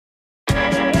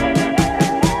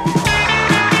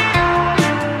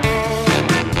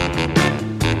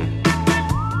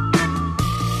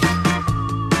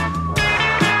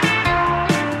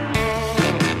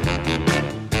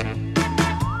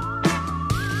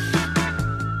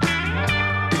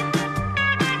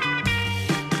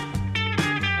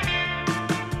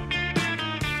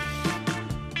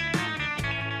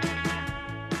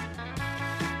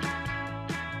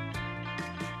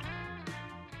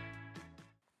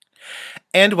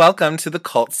And welcome to the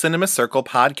Cult Cinema Circle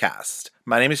podcast.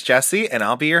 My name is Jesse, and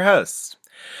I'll be your host.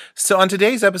 So, on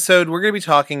today's episode, we're going to be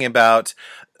talking about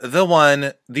the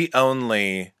one, the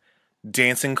only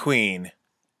Dancing Queen,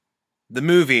 the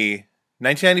movie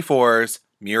 1994's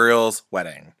Muriel's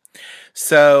Wedding.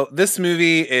 So, this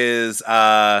movie is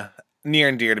near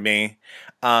and dear to me.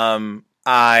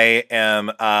 I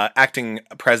am acting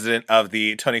president of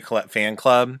the Toni Collette fan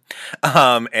club,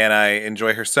 and I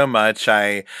enjoy her so much.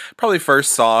 I probably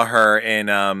first saw her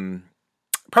in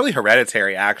probably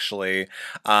Hereditary, actually.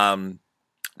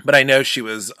 But I know she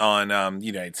was on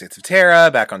United States of Terror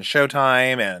back on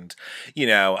Showtime, and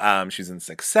she was in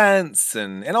Sixth Sense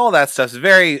and all that stuff. She's a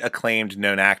very acclaimed,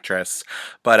 known actress,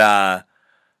 but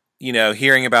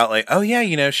hearing about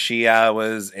she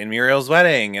was in Muriel's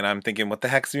Wedding, and I'm thinking, what the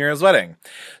heck's Muriel's Wedding?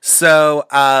 So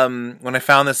when I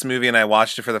found this movie and I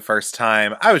watched it for the first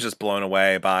time, I was just blown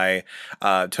away by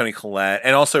Toni Collette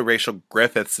and also Rachel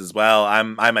Griffiths as well.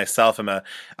 I myself am a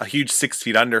huge 6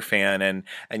 Feet Under fan, and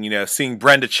seeing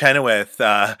Brenda Chenoweth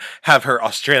have her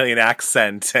Australian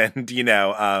accent and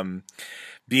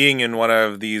being in one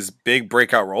of these big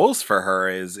breakout roles for her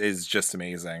is just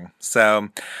amazing. So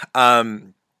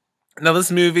now,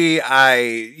 this movie,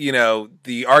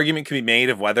 the argument can be made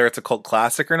of whether it's a cult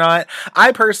classic or not.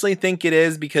 I personally think it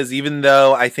is, because even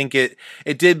though I think it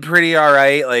did pretty all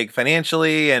right, like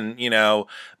financially, and,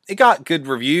 it got good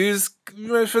reviews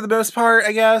for the most part,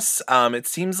 I guess. It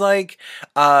seems like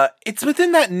it's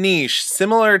within that niche,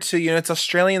 similar to, it's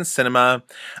Australian cinema.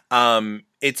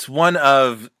 It's one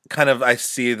of I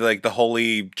see like the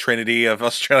holy trinity of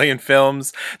Australian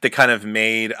films that kind of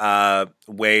made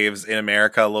waves in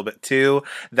America a little bit too.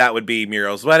 That would be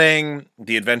Muriel's Wedding,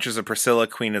 The Adventures of Priscilla,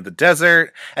 Queen of the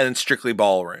Desert, and then Strictly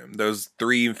Ballroom. Those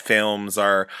three films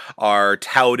are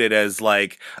touted as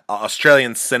like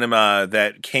Australian cinema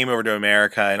that came over to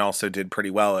America and also did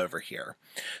pretty well over here.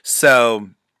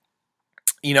 So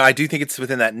I do think it's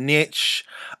within that niche.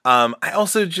 I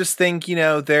also just think,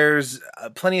 there's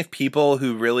plenty of people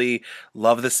who really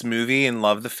love this movie and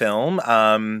love the film.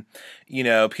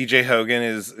 PJ Hogan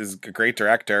is a great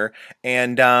director.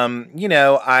 And,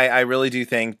 I really do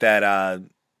think that,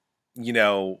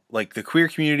 like the queer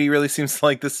community really seems to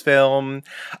like this film.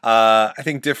 I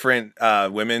think different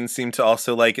women seem to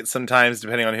also like it sometimes,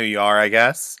 depending on who you are, I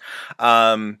guess.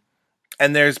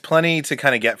 And there's plenty to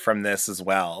kind of get from this as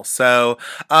well. So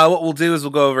what we'll do is we'll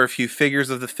go over a few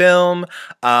figures of the film.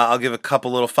 I'll give a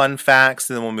couple little fun facts,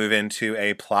 and then we'll move into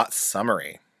a plot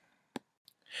summary.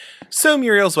 So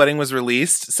Muriel's Wedding was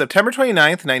released September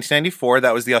 29th, 1994.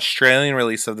 That was the Australian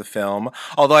release of the film,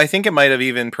 although I think it might have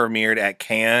even premiered at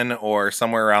Cannes or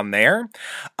somewhere around there.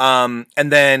 And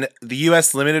then the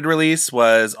US limited release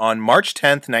was on March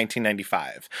 10th,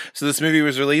 1995. So this movie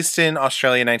was released in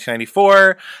Australia in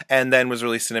 1994 and then was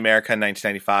released in America in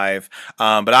 1995.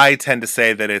 But I tend to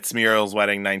say that it's Muriel's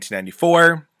Wedding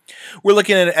 1994. We're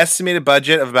looking at an estimated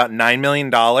budget of about $9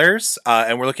 million,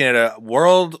 and we're looking at a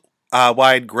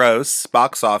wide gross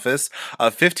box office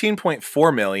of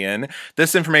 $15.4 million.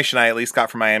 This information I at least got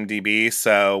from IMDb,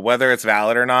 so whether it's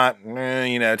valid or not,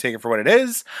 take it for what it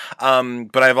is.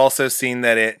 But I've also seen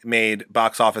that it made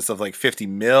box office of like 50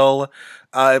 mil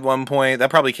at one point. That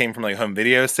probably came from like home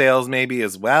video sales maybe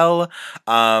as well.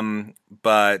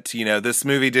 But this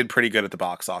movie did pretty good at the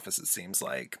box office, it seems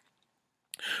like.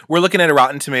 We're looking at a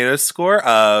Rotten Tomatoes score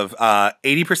of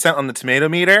 80% on the tomato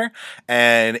meter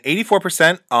and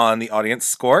 84% on the audience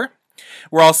score.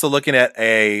 We're also looking at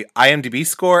a IMDb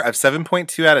score of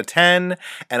 7.2 out of 10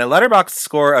 and a Letterboxd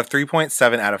score of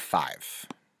 3.7 out of 5.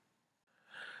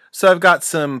 So I've got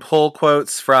some poll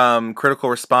quotes from critical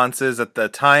responses at the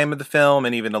time of the film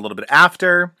and even a little bit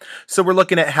after. So we're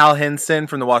looking at Hal Hinson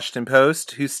from the Washington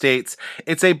Post, who states,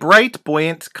 "It's a bright,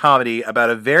 buoyant comedy about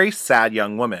a very sad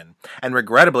young woman, and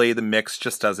regrettably, the mix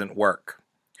just doesn't work."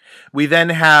 We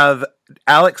then have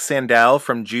Alex Sandell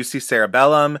from Juicy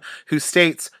Cerebellum, who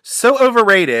states, "So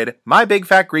overrated, My Big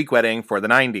Fat Greek Wedding for the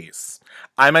 90s.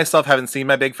 I myself haven't seen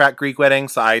My Big Fat Greek Wedding,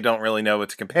 so I don't really know what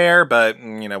to compare, but,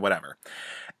 whatever."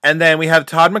 And then we have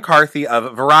Todd McCarthy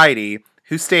of Variety,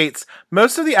 who states,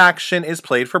 "Most of the action is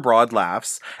played for broad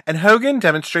laughs, and Hogan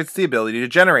demonstrates the ability to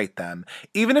generate them,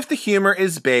 even if the humor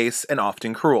is base and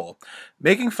often cruel,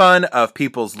 making fun of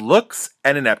people's looks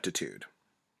and ineptitude."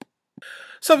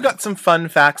 So I've got some fun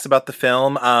facts about the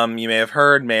film. You may have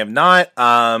heard, may have not,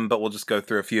 but we'll just go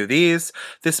through a few of these.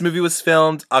 This movie was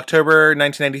filmed October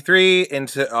 1993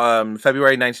 into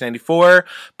February 1994,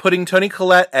 putting Toni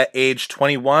Collette at age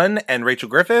 21 and Rachel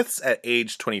Griffiths at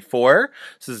age 24.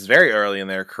 So this is very early in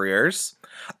their careers.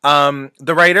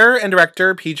 The writer and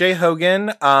director PJ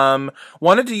Hogan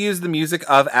wanted to use the music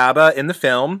of ABBA in the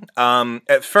film.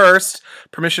 At first,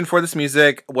 permission for this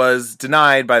music was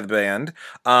denied by the band.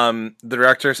 The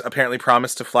director apparently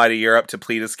promised to fly to Europe to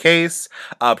plead his case.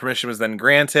 Permission was then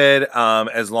granted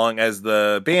as long as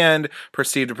the band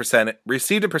received a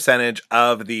percentage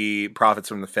of the profits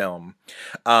from the film.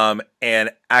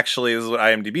 And actually, this is what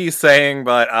IMDb is saying,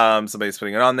 but somebody's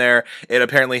putting it on there. It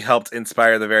apparently helped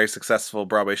inspire the very successful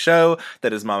Broadway show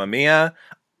that is Mamma Mia.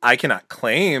 I cannot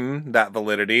claim that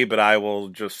validity, but I will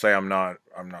just say I'm not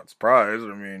surprised.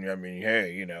 I mean,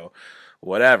 hey,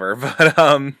 whatever. But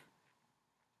I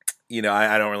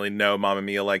don't really know Mamma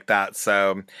Mia like that,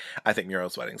 so I think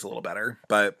Muriel's Wedding's a little better,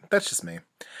 but that's just me.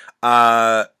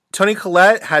 Toni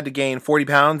Collette had to gain 40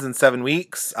 pounds in 7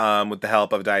 weeks with the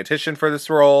help of a dietitian for this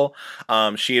role.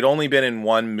 She had only been in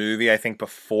one movie, I think,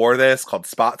 before this called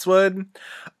Spotswood,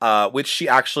 which she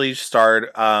actually starred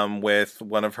with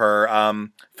one of her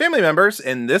family members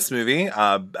in this movie.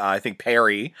 I think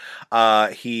Perry.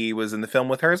 He was in the film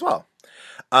with her as well.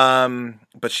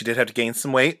 But she did have to gain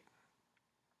some weight.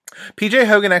 PJ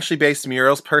Hogan actually based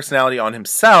Muriel's personality on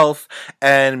himself,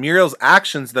 and Muriel's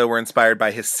actions, though, were inspired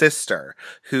by his sister,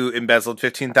 who embezzled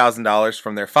 $15,000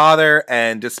 from their father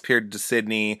and disappeared to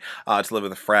Sydney to live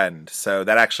with a friend. So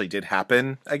that actually did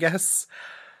happen, I guess.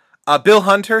 Bill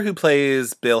Hunter, who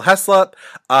plays Bill Heslop,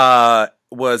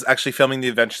 was actually filming The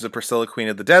Adventures of Priscilla, Queen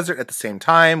of the Desert at the same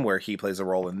time, where he plays a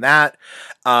role in that.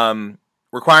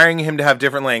 Requiring him to have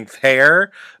different length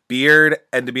hair, beard,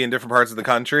 and to be in different parts of the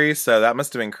country. So that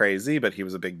must have been crazy, but he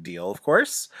was a big deal, of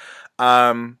course.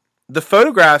 The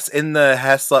photographs in the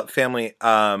Heslop family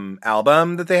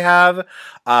album that they have,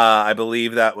 I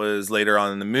believe that was later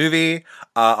on in the movie,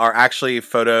 are actually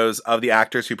photos of the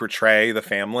actors who portray the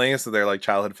family. So they're like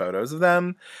childhood photos of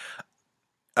them.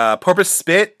 Porpoise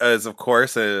Spit is, of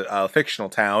course, a fictional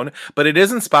town, but it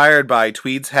is inspired by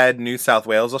Tweed's Head, New South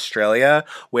Wales, Australia,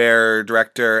 where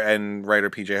director and writer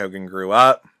PJ Hogan grew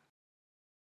up.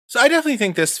 So I definitely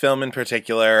think this film in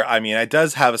particular, I mean, it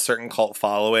does have a certain cult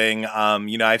following.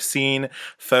 I've seen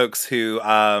folks who,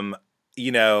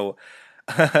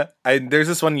 there's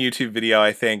this one YouTube video,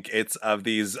 I think it's of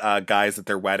these guys at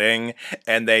their wedding,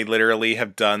 and they literally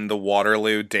have done the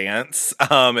Waterloo dance,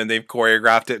 and they've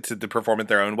choreographed it to perform at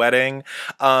their own wedding.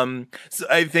 So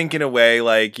I think in a way,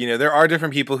 like, there are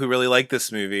different people who really like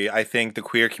this movie. I think the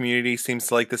queer community seems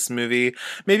to like this movie,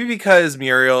 maybe because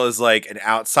Muriel is like an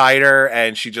outsider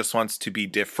and she just wants to be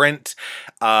different.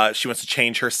 She wants to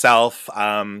change herself,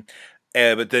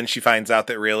 but then she finds out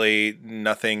that really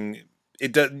nothing...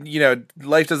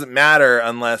 life doesn't matter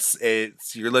unless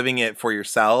you're living it for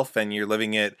yourself and you're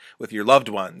living it with your loved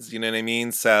ones. You know what I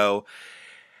mean? So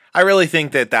I really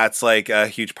think that that's like a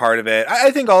huge part of it.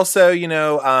 I think also,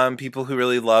 people who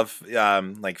really love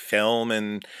like film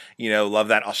and, love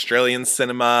that Australian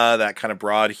cinema, that kind of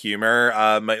broad humor,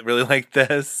 might really like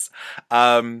this.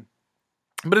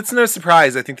 But it's no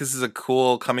surprise. I think this is a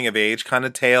cool coming of age kind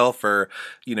of tale for,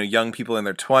 young people in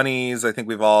their 20s. I think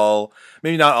we've all,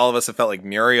 maybe not all of us have felt like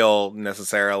Muriel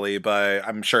necessarily, but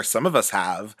I'm sure some of us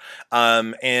have.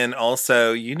 And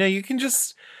also, you can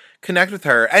just connect with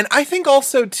her. And I think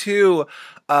also too,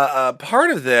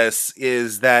 part of this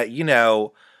is that,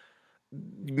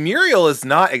 Muriel is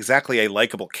not exactly a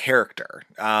likable character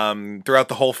throughout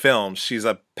the whole film. She's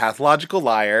a pathological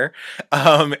liar,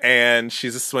 and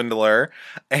she's a swindler,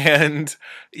 and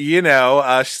she's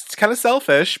kind of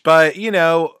selfish. But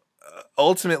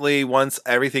ultimately, once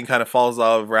everything kind of falls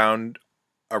all around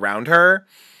her,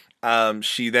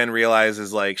 she then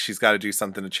realizes like she's got to do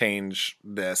something to change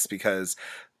this, because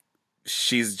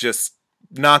she's just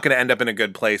not going to end up in a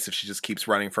good place if she just keeps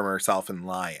running from herself and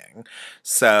lying.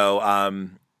 So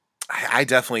I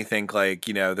definitely think like,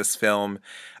 this film,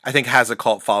 I think has a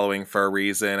cult following for a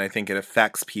reason. I think it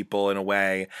affects people in a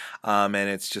way. And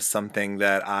it's just something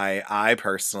that I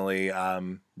personally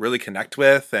really connect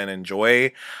with and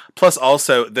enjoy. Plus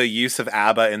also the use of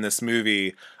ABBA in this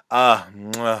movie,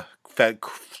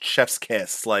 chef's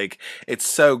kiss. Like, it's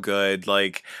so good,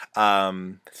 like,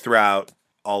 throughout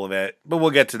all of it, but we'll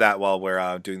get to that while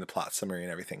we're doing the plot summary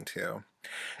and everything too.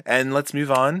 And let's move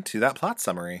on to that plot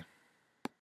summary.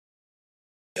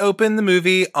 We open the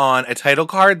movie on a title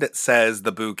card that says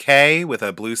The Bouquet with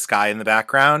a blue sky in the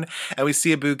background, and we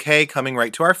see a bouquet coming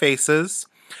right to our faces.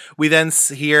 We then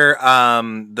hear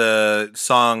the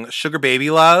song Sugar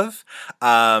Baby Love,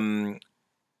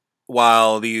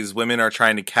 while these women are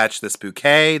trying to catch this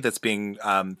bouquet that's being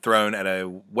thrown at a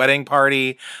wedding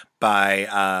party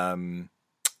by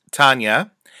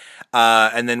Tanya,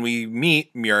 and then we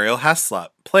meet Muriel Heslop,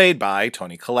 played by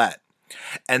Toni Collette.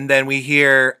 And then we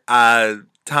hear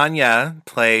Tanya,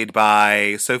 played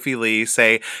by Sophie Lee,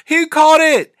 say, "Who caught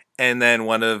it?" And then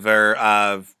one of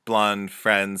her blonde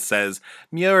friends says,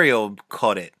 "Muriel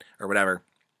caught it," or whatever.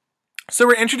 So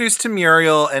we're introduced to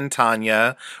Muriel and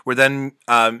Tanya. We're then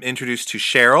introduced to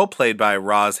Cheryl, played by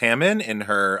Roz Hammond in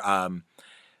her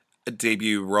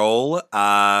debut role.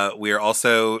 We are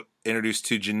also introduced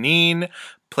to Janine,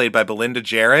 played by Belinda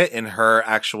Jarrett in her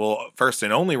actual first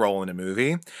and only role in a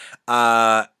movie.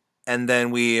 And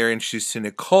then we are introduced to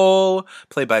Nicole,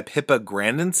 played by Pippa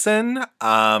Grandinson,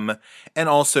 and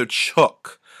also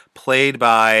Chook, played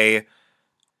by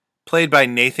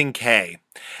Nathan Kay.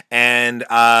 And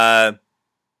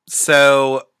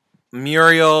so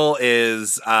Muriel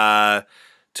is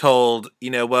told,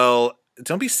 well,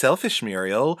 don't be selfish,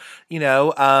 Muriel.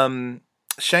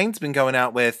 Shane's been going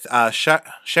out with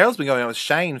Cheryl's been going out with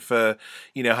Shane for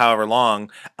however long.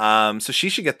 So she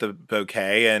should get the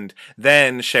bouquet. And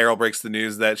then Cheryl breaks the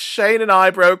news that Shane and I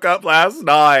broke up last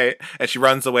night, and she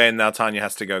runs away. And now Tanya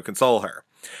has to go console her.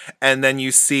 And then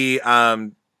you see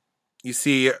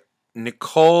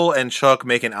Nicole and Chuck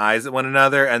making eyes at one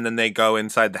another, and then they go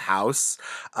inside the house.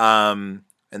 And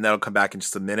that'll come back in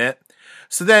just a minute.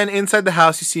 So then inside the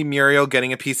house, you see Muriel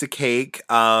getting a piece of cake,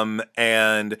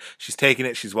 and she's taking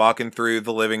it. She's walking through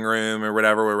the living room or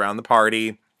whatever around the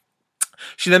party.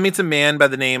 She then meets a man by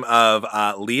the name of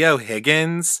Leo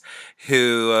Higgins,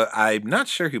 who I'm not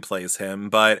sure who plays him,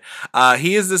 but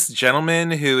he is this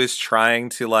gentleman who is trying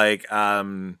to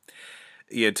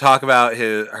talk about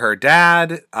her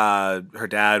dad. Her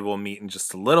dad will meet in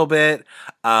just a little bit.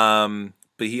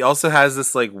 But he also has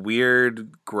this weird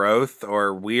growth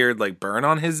or weird burn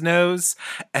on his nose.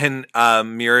 And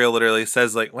Muriel literally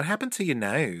says "What happened to your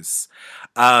nose?"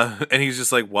 And he's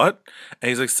just like, "What?" And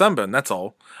he's like, "Sunburn, that's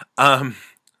all." So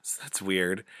that's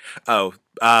weird. Oh,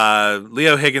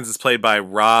 Leo Higgins is played by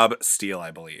Rob Steele,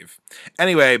 I believe.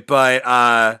 Anyway,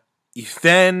 but you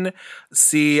then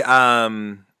see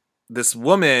this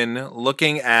woman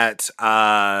looking at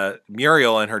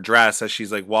Muriel in her dress as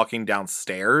she's walking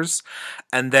downstairs.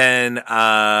 And then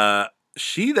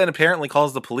she then apparently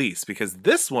calls the police because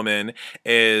this woman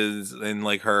is in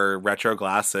her retro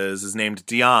glasses, is named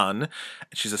Dion.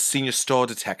 She's a senior store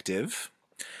detective.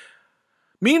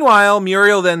 Meanwhile,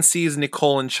 Muriel then sees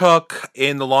Nicole and Chuck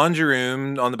in the laundry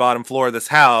room on the bottom floor of this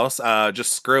house,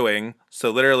 just screwing. So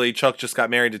literally, Chuck just got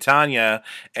married to Tanya,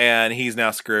 and he's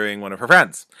now screwing one of her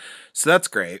friends. So that's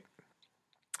great.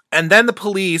 And then the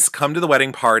police come to the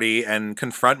wedding party and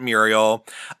confront Muriel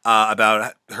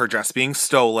about her dress being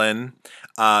stolen,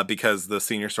 because the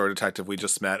senior store detective we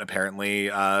just met apparently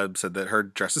said that her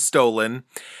dress is stolen.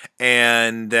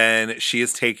 And then she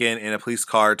is taken in a police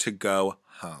car to go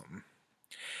home.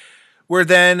 We're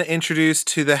then introduced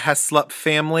to the Heslop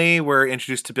family. We're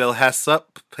introduced to Bill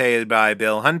Heslop, played by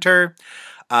Bill Hunter.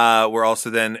 We're also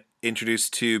then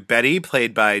introduced to Betty,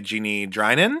 played by Jeannie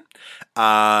Drynan.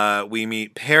 We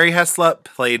meet Perry Heslop,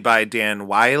 played by Dan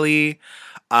Wiley.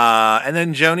 And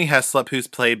then Joni Heslop, who's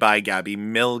played by Gabby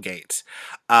Millgate.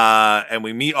 And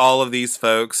we meet all of these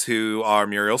folks who are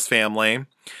Muriel's family.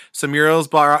 So Muriel's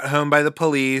brought home by the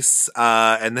police,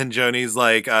 and then Joni's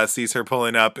sees her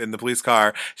pulling up in the police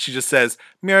car. She just says,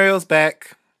 "Muriel's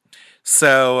back."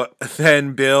 So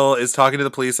then Bill is talking to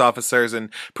the police officers and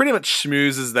pretty much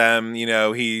schmoozes them.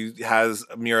 He has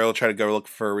Muriel try to go look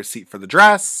for a receipt for the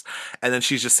dress, and then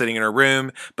she's just sitting in her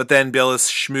room. But then Bill is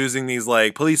schmoozing these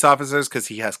police officers because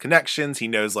he has connections. He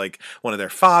knows one of their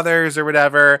fathers or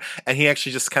whatever, and he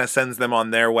actually just kind of sends them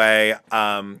on their way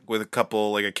with a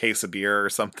couple a case of beer or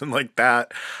something like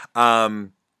that.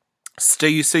 So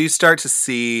you start to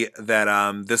see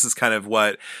that this is kind of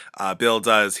what Bill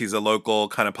does. He's a local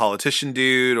kind of politician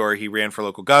dude, or he ran for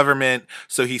local government.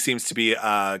 So he seems to be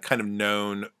a kind of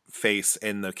known face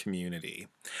in the community.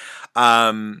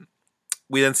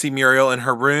 We then see Muriel in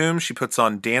her room. She puts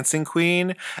on Dancing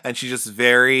Queen, and she just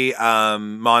very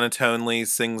monotonely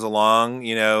sings along.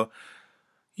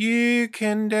 You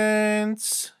can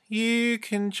dance, you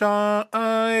can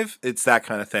jive. It's that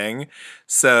kind of thing.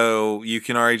 So you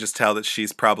can already just tell that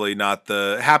she's probably not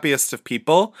the happiest of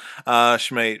people.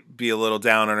 She might be a little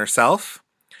down on herself.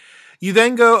 You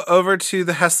then go over to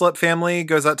the Heslop family,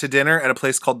 goes out to dinner at a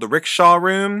place called the Rickshaw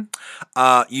Room.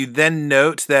 You then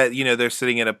note that, they're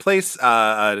sitting at a place,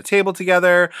 at a table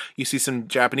together. You see some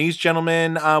Japanese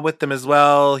gentlemen with them as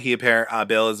well.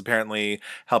 Bill is apparently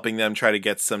helping them try to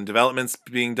get some developments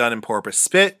being done in Porpoise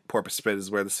Spit. Porpoise Spit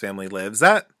is where this family lives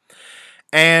at.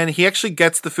 And he actually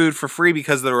gets the food for free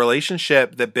because of the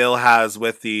relationship that Bill has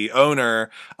with the owner,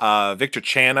 Victor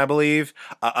Chan, I believe,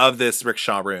 of this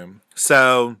Rickshaw Room.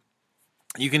 So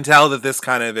You can tell that this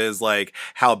kind of is like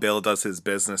how Bill does his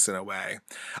business in a way.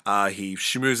 He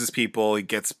schmoozes people, he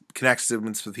gets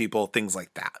connections with people, things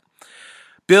like that.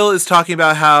 Bill is talking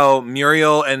about how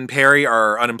Muriel and Perry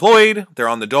are unemployed, they're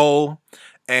on the dole,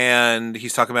 and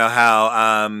he's talking about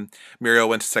how Muriel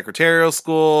went to secretarial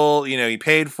school, he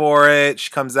paid for it,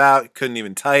 she comes out, couldn't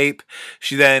even type.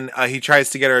 She then, he tries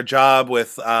to get her a job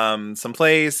with some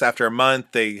place. After a month,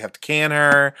 they have to can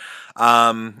her,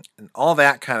 and all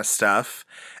that kind of stuff.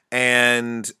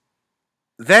 And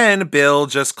then Bill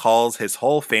just calls his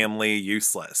whole family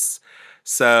useless.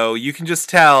 So you can just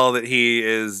tell that he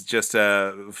is just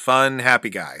a fun, happy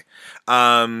guy.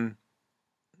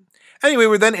 Anyway,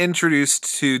 we're then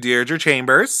introduced to Deirdre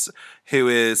Chambers, who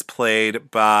is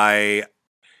played by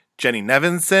Jenny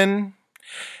Nevinson.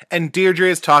 And Deirdre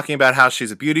is talking about how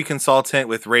she's a beauty consultant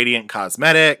with Radiant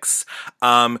Cosmetics.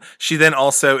 She then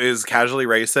also is casually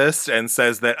racist and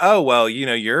says that, oh, well,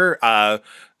 you're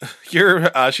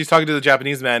she's talking to the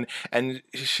Japanese men, and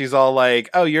she's all like,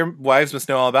 oh, your wives must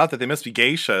know all about that. They must be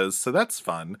geishas. So that's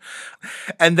fun.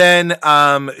 And then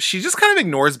she just kind of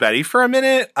ignores Betty for a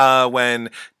minute when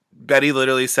Betty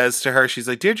literally says to her, she's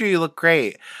like, Deirdre, you look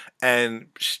great. And,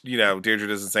 Deirdre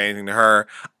doesn't say anything to her.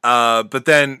 But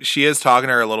then she is talking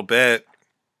to her a little bit.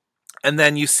 And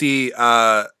then you see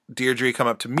Deirdre come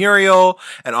up to Muriel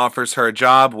and offers her a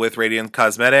job with Radiant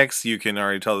Cosmetics. You can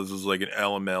already tell this is like an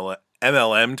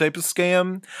MLM type of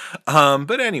scam.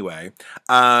 But anyway,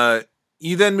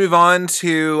 you then move on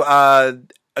to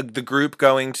the group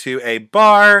going to a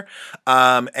bar,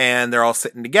 and they're all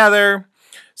sitting together.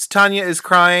 So Tanya is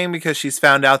crying because she's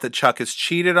found out that Chuck has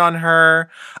cheated on her.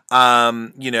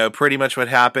 Pretty much what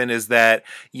happened is that,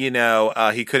 he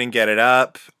couldn't get it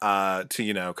up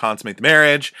to, consummate the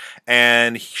marriage.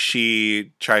 And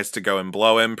she tries to go and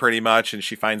blow him pretty much. And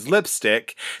she finds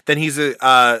lipstick. Then he's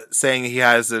saying he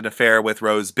has an affair with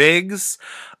Rose Biggs.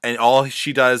 And all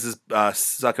she does is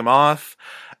suck him off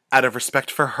out of respect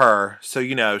for her. So,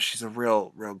 she's a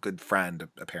real, real good friend,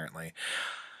 apparently.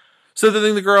 So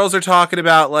then the girls are talking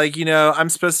about, like, I'm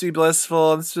supposed to be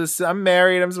blissful. I'm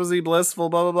married. I'm supposed to be blissful,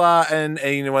 blah, blah, blah. And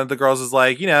one of the girls is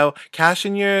like, cash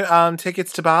in your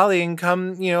tickets to Bali and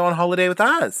come, on holiday with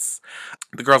us.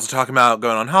 The girls are talking about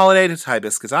going on holiday to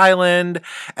Hibiscus Island.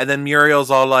 And then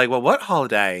Muriel's all like, well, what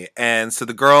holiday? And so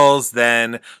the girls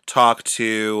then talk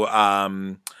to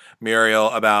Muriel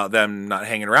about them not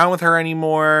hanging around with her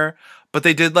anymore. But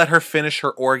they did let her finish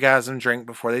her orgasm drink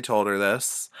before they told her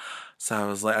this. So I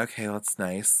was like, okay, that's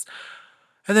nice.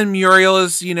 And then Muriel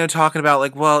is, talking about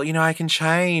like, well, I can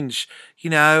change,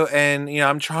 and,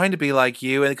 I'm trying to be like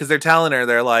you. And because they're telling her,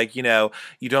 they're like, you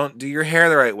don't do your hair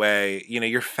the right way.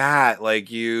 You're fat. Like,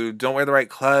 you don't wear the right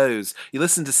clothes. You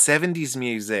listen to 70s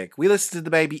music. We listen to the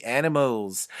Baby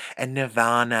Animals and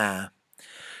Nirvana.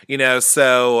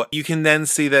 So you can then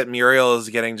see that Muriel is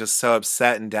getting just so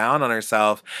upset and down on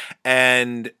herself.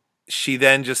 And she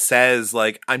then just says,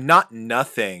 like, I'm not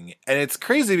nothing. And it's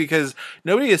crazy because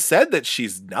nobody has said that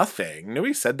she's nothing.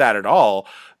 Nobody said that at all.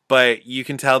 But you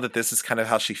can tell that this is kind of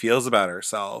how she feels about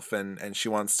herself. And she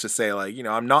wants to say, like,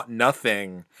 I'm not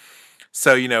nothing.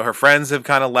 So, her friends have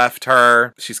kind of left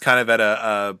her. She's kind of at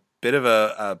a bit of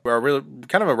a real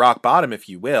kind of a rock bottom, if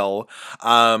you will.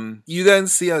 You then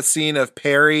see a scene of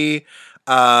Perry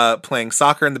playing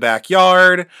soccer in the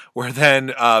backyard, where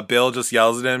then Bill just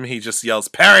yells at him. He just yells,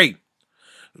 Perry,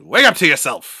 wake up to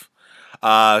yourself.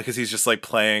 Because he's just like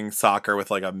playing soccer with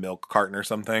like a milk carton or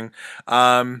something.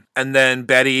 And then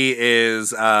Betty is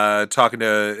talking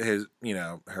to his,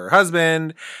 her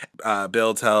husband.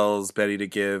 Bill tells Betty to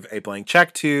give a blank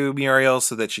check to Muriel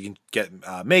so that she can get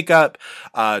makeup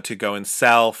to go and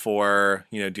sell for,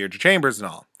 Deirdre Chambers and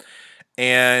all.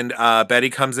 And Betty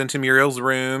comes into Muriel's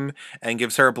room and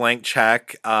gives her a blank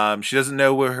check. She doesn't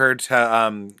know where her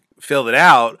to fill it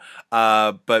out,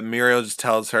 but Muriel just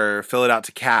tells her, fill it out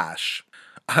to cash.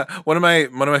 One of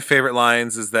my favorite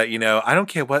lines is that, I don't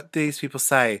care what these people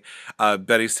say.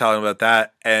 Betty's telling about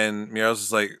that, and Muriel's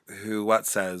just like, who what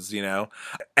says,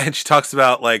 And she talks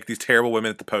about like these terrible women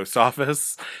at the post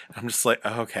office. I'm just like,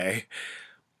 oh, okay.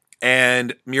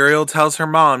 And Muriel tells her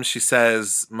mom, she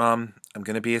says, Mom, I'm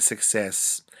going to be a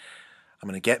success. I'm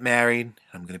going to get married.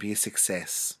 I'm going to be a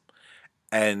success.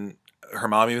 And her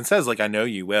mom even says, like, I know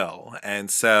you will. And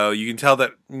so you can tell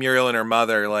that Muriel and her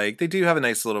mother, like, they do have a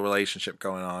nice little relationship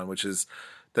going on, which is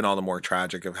then all the more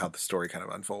tragic of how the story kind of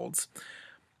unfolds.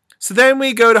 So then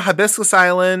we go to Hibiscus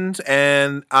Island,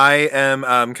 and I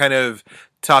am kind of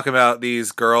talking about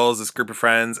these girls, this group of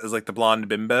friends, as like the blonde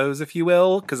bimbos, if you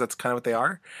will, because that's kind of what they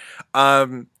are.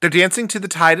 They're dancing to The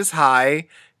Tide is High.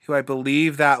 who I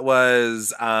believe that was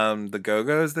the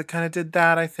Go-Go's that kind of did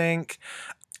that, I think.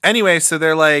 Anyway, so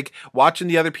they're like watching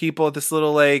the other people at this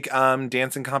little like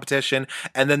dancing competition,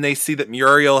 and then they see that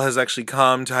Muriel has actually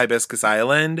come to Hibiscus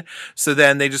Island. So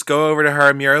then they just go over to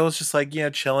her. Muriel is just like,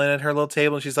 chilling at her little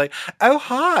table, and she's like, "Oh,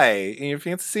 hi,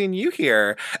 fancy seeing you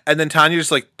here." And then Tanya just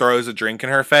like throws a drink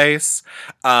in her face.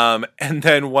 And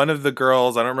then one of the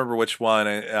girls, I don't remember which one,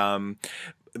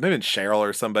 maybe it's Cheryl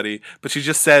or somebody, but she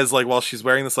just says, like, while she's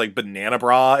wearing this like banana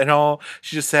bra and all,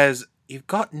 she just says, "You've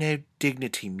got no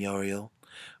dignity, Muriel."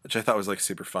 Which I thought was like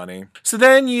super funny. So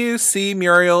then you see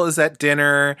Muriel is at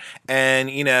dinner, and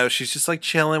she's just like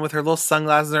chilling with her little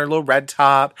sunglasses and her little red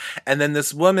top. And then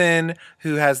this woman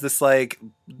who has this like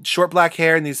short black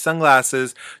hair and these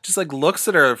sunglasses just like looks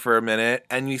at her for a minute,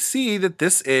 and you see that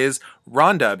this is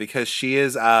Rhonda, because she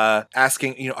is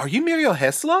asking, "Are you Muriel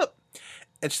Hislop?"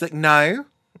 And she's like, "No.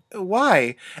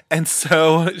 Why?" And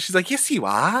so she's like, "Yes, you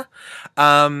are.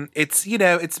 It's me.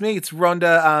 It's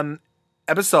Rhonda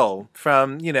Ebersol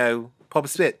from, Papa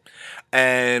Spit."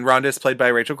 And Rhonda is played by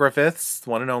Rachel Griffiths, the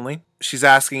one and only. She's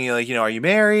asking you, like, are you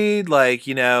married? Like,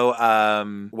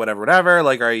 whatever.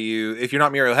 Like, if you're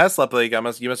not Muriel Heslop, like,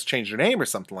 you must change your name or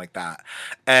something like that.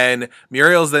 And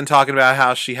Muriel's then talking about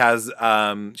how she has,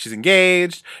 she's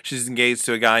engaged. She's engaged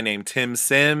to a guy named Tim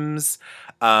Sims.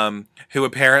 Who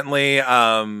apparently,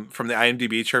 from the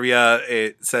IMDb trivia,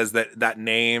 it says that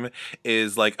name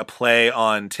is like a play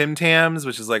on Tim Tams,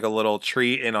 which is like a little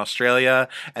treat in Australia,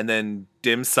 and then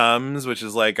dim sums, which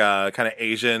is like a kind of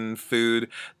Asian food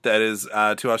that is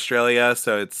to Australia.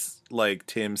 So it's like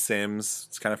Tim Sims.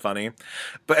 It's kind of funny.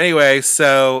 But anyway,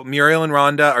 so Muriel and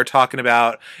Rhonda are talking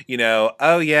about,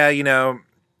 oh yeah,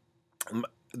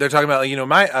 they're talking about,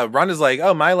 my Rhonda's like,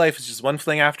 "Oh, my life is just one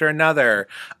fling after another."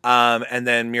 And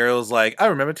then Muriel's like, "Oh,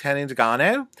 remember Tanya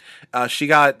Degano? She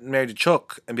got married to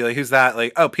Chuck." And be like, "Who's that?"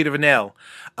 Like, "Oh, Peter Vanille."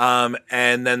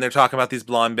 And then they're talking about these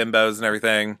blonde bimbos and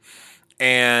everything.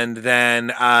 And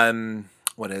then,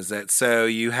 what is it? So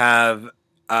you have,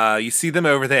 you see them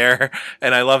over there.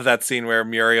 And I love that scene where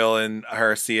Muriel and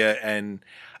her see it. And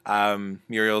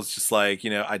Muriel's just like,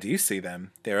 "I do see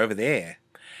them. They're over there."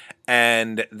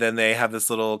 And then they have this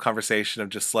little conversation of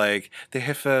just like, "They're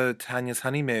here for Tanya's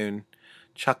honeymoon.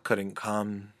 Chuck couldn't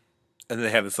come." And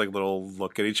they have this like little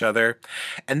look at each other.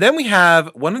 And then we have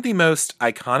one of the most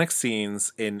iconic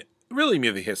scenes in really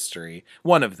movie history.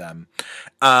 One of them.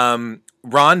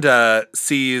 Rhonda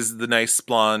sees the nice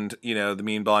blonde, the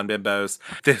mean blonde bimbos,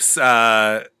 this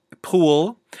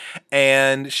pool,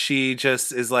 and she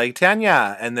just is like,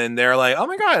 "Tanya," and then they're like, "Oh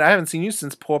my god, I haven't seen you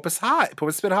since Porpoise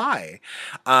Spit High."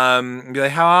 Be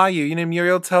like, "How are you?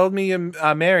 Muriel told me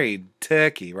you're married.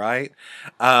 Turkey, right?"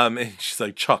 And she's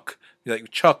like, "Chuck." You're like,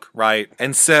 "Chuck, right?"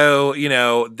 And so,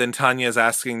 then Tanya's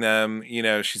asking them,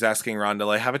 she's asking Rhonda,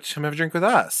 like, have a drink with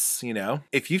us,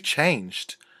 "If you've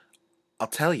changed, I'll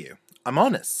tell you. I'm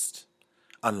honest.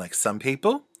 Unlike some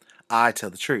people, I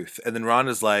tell the truth." And then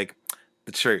Rhonda's like,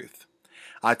 "The truth.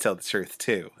 I tell the truth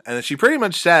too." And then she pretty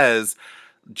much says,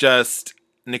 just,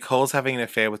 "Nicole's having an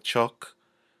affair with Chuck.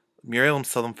 Muriel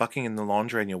saw them fucking in the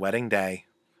laundry on your wedding day."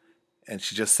 And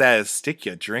she just says, "Stick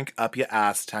your drink up your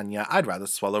ass, Tanya. I'd rather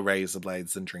swallow razor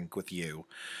blades than drink with you."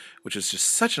 Which is just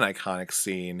such an iconic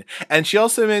scene. And she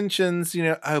also mentions,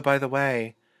 "Oh, by the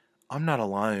way, I'm not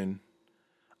alone.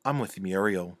 I'm with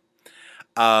Muriel."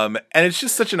 And it's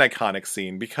just such an iconic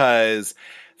scene because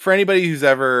for anybody who's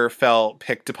ever felt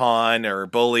picked upon or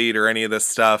bullied or any of this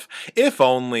stuff, if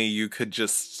only you could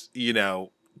just,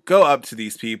 go up to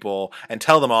these people and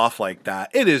tell them off like that.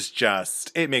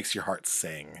 It makes your heart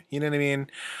sing. You know what I mean?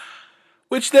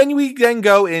 Which then we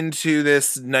go into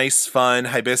this nice, fun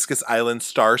Hibiscus Island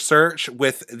star search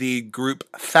with the group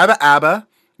Faba Abba,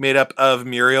 made up of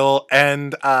Muriel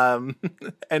and and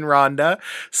Rhonda,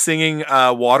 singing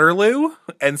Waterloo.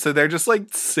 And so they're just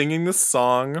like singing this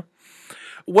song.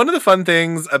 One of the fun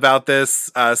things about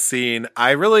this scene, I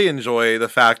really enjoy the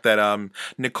fact that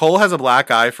Nicole has a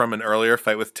black eye from an earlier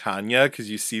fight with Tanya,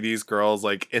 because you see these girls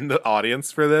like in the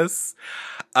audience for this.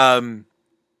 And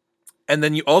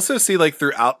then you also see like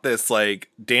throughout this like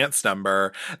dance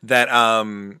number that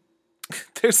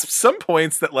there's some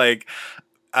points that like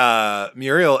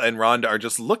Muriel and Rhonda are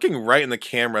just looking right in the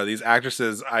camera. These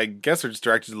actresses, I guess, are just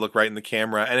directed to look right in the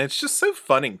camera, and it's just so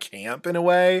fun and camp in a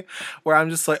way where I'm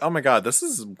just like, "Oh my god, this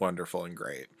is wonderful and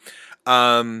great."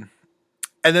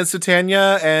 And then so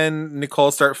Tanya and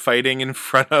Nicole start fighting in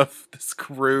front of this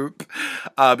group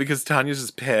because Tanya's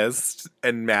just pissed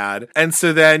and mad. And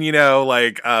so then, Muriel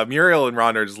and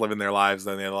Rhonda are just living their lives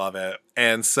and they love it.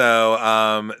 And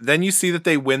so then you see that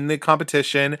they win the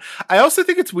competition. I also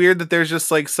think it's weird that there's just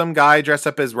like some guy dressed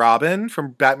up as Robin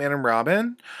from Batman and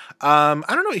Robin. I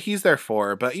don't know what he's there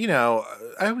for, but I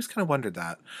always kind of wondered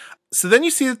that. So then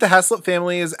you see that the Haslett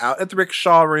family is out at the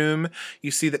rickshaw room. You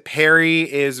see that Perry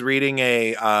is reading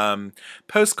a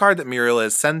postcard that Muriel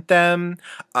has sent them.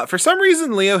 For some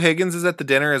reason, Leo Higgins is at the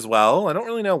dinner as well. I don't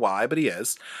really know why, but he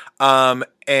is.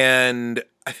 And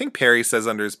I think Perry says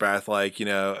under his breath, like,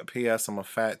 P.S. I'm a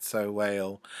fatso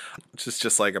whale. Which is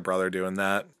just like a brother doing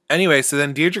that. Anyway, so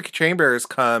then Deirdre Chambers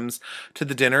comes to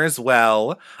the dinner as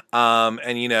well.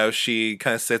 And she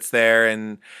kind of sits there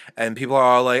and people are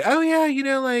all like, oh yeah,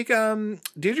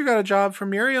 Deirdre got a job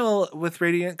from Muriel with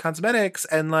Radiant Cosmetics.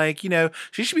 And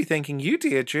she should be thanking you,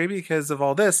 Deirdre, because of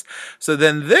all this. So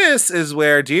then this is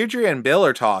where Deirdre and Bill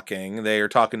are talking. They are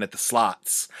talking at the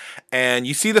slots. And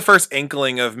you see the first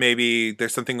inkling of maybe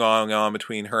there's something going on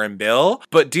between her and Bill.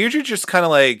 But Deirdre just kind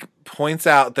of points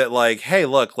out that hey,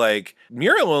 look,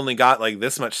 Muriel only got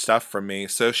this much stuff from me.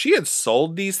 So if she had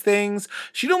sold these things,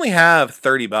 she'd only have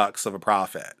 $30 of a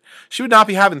profit. She would not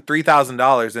be having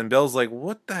 $3,000. And Bill's like,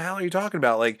 what the hell are you talking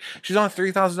about? She's on a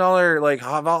 $3,000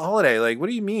 holiday. What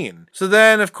do you mean? So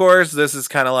then, of course, this is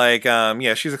kind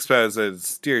of she's exposed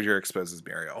as Deirdre exposes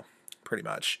Muriel, pretty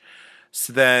much.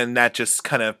 So then that just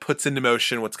kind of puts into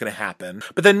motion what's going to happen.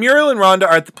 But then Muriel and Rhonda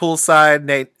are at the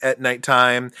poolside at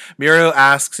nighttime. Muriel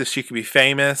asks if she could be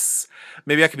famous.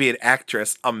 Maybe I could be an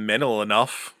actress. I'm mental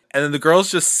enough. And then the girls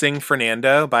just sing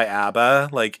Fernando by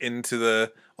ABBA,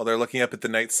 while they're looking up at the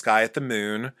night sky at the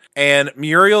moon. And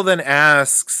Muriel then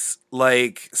asks,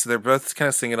 so they're both kind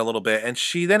of singing a little bit. And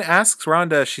she then asks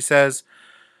Rhonda, she says,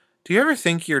 do you ever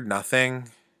think you're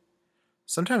nothing?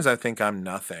 Sometimes I think I'm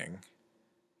nothing.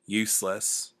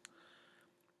 Useless.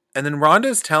 And then Rhonda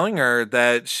is telling her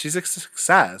that she's a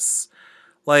success.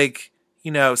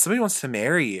 Somebody wants to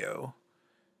marry you.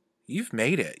 You've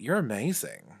made it. You're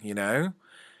amazing,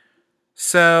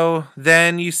 So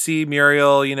then you see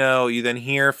Muriel, you then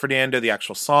hear Fernando, the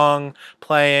actual song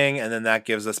playing, and then that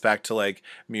gives us back to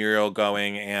Muriel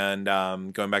going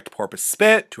back to Porpoise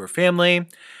Spit, to her family.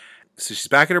 So she's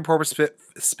back at her Porpoise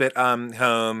Spit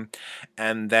home,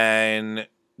 and then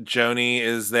Joni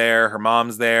is there, her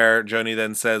mom's there. Joni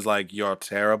then says, you're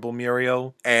terrible,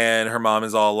 Muriel. And her mom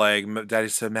is all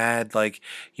Daddy's so mad,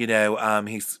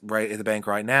 he's right at the bank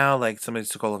right now, somebody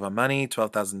took all of our money,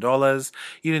 $12,000.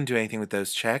 You didn't do anything with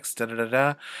those checks,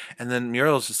 da-da-da-da. And then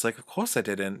Muriel's just of course I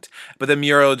didn't. But then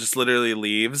Muriel just literally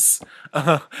leaves,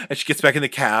 and she gets back in the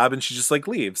cab, and she just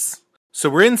leaves.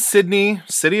 So we're in Sydney,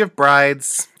 City of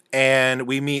Brides, and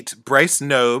we meet Bryce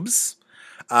Nobes,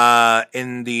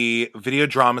 in the video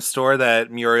drama store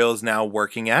that Muriel is now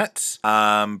working at.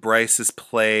 Bryce is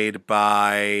played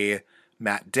by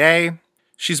Matt Day.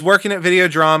 She's working at video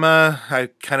drama. I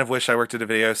kind of wish I worked at a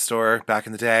video store back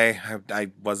in the day.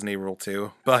 I wasn't able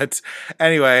to. But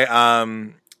anyway,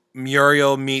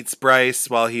 Muriel meets Bryce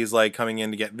while he's coming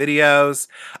in to get videos.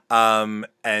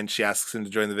 And she asks him to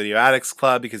join the Video Addicts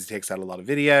Club because he takes out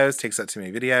too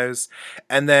many videos.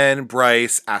 And then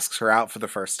Bryce asks her out for the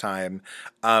first time.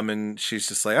 And she's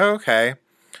just oh, okay.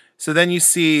 So then you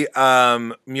see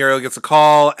Muriel gets a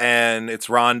call, and it's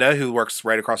Rhonda, who works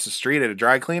right across the street at a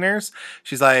dry cleaner's.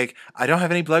 She's like, I don't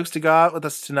have any blokes to go out with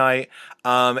us tonight.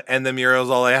 And then Muriel's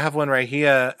all I have one right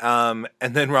here. And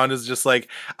then Rhonda's just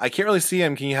I can't really see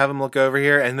him. Can you have him look over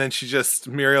here? And then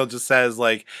Muriel just says,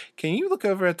 can you look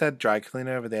over at that dry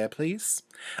cleaner over there, please?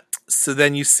 So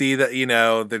then you see that,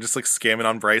 they're just scamming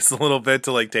on Bryce a little bit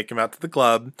to take him out to the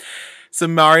club. So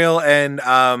Muriel and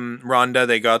Rhonda,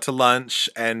 they go out to lunch,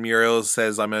 and Muriel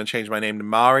says, I'm going to change my name to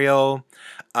Mariel.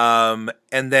 And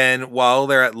then while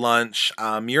they're at lunch,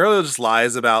 Muriel just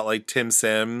lies about Tim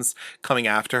Sims coming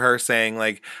after her,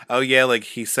 saying oh yeah,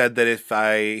 he said that if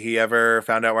he ever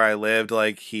found out where I lived,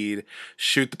 he'd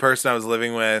shoot the person I was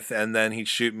living with, and then he'd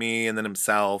shoot me and then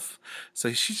himself.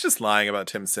 So she's just lying about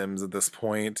Tim Sims at this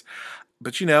point.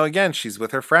 But again, she's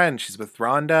with her friend. She's with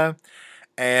Rhonda.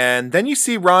 And then you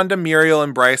see Rhonda, Muriel,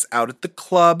 and Bryce out at the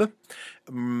club.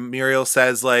 Muriel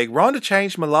says, Rhonda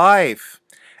changed my life.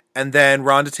 And then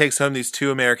Rhonda takes home these two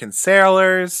American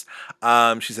sailors.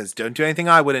 She says, don't do anything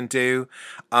I wouldn't do.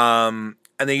 And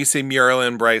then you see Muriel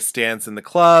and Bryce dance in the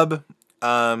club.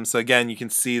 So again, you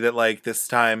can see that this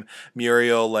time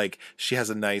Muriel, she has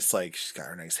a nice, she's got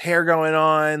her nice hair going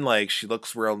on. She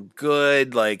looks real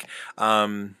good.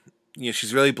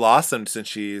 She's really blossomed since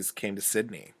she's came to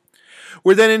Sydney.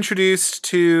 We're then introduced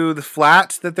to the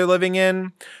flat that they're living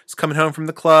in. It's coming home from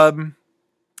the club.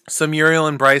 So Muriel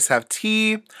and Bryce have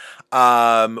tea,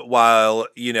 while,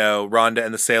 Rhonda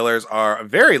and the sailors are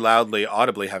very loudly,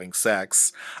 audibly having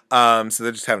sex. So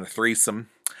they're just having a threesome.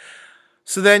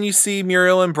 So then you see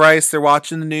Muriel and Bryce, they're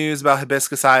watching the news about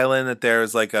Hibiscus Island, that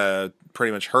there's like a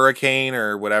pretty much hurricane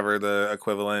or whatever the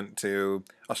equivalent to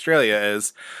Australia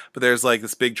is. But there's like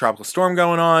this big tropical storm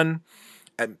going on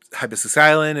at Hibiscus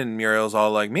Island, and Muriel's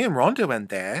all like, me and Rhonda went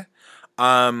there.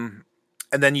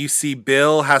 And then you see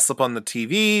Bill Haslip on the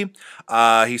TV.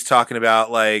 He's talking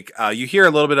about like, you hear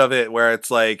a little bit of it where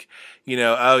it's like,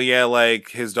 oh yeah, like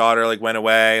his daughter like went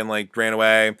away and like ran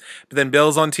away. But then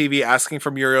Bill's on TV asking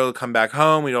for Muriel to come back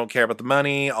home. We don't care about the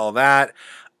money, all that.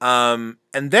 And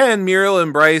then Muriel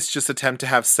and Bryce just attempt to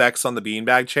have sex on the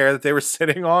beanbag chair that they were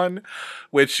sitting on,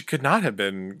 which could not have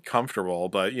been comfortable,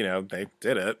 but they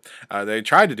did it. They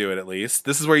tried to do it at least.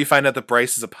 This is where you find out that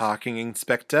Bryce is a parking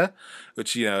inspector,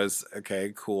 which, is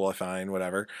okay, cool, fine,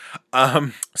 whatever.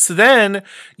 So then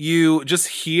you just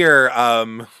hear,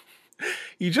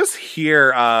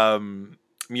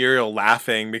 Muriel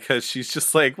laughing because she's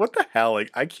just like, what the hell?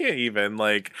 Like, I can't even,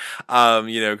 like,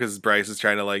 because Bryce is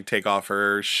trying to like take off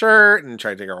her shirt and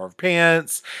try to take off her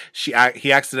pants. He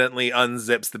accidentally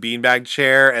unzips the beanbag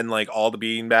chair, and like all the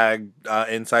beanbag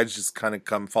insides just kind of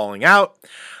come falling out.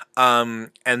 And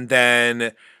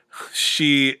then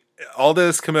all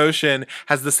this commotion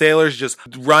has the sailors just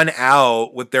run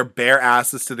out with their bare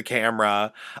asses to the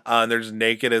camera. They're just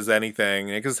naked as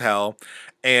hell.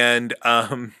 And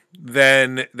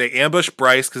then they ambush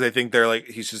Bryce because they think they're like,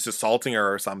 he's just assaulting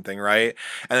her or something, right?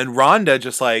 And then Rhonda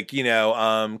just like,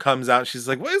 comes out. And she's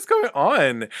like, what is going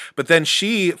on? But then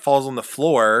she falls on the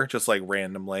floor just like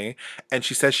randomly, and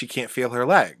she says she can't feel her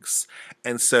legs.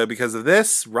 And so because of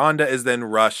this, Rhonda is then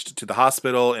rushed to the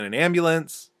hospital in an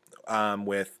ambulance,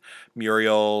 with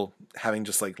Muriel having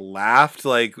just like laughed,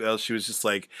 like, well, she was just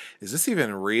like, is this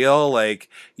even real? Like,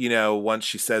 once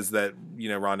she says that,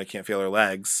 Rhonda can't feel her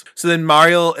legs. So then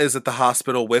Muriel is at the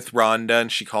hospital with Rhonda,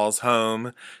 and she calls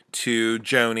home to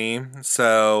Joni.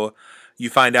 So you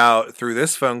find out through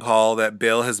this phone call that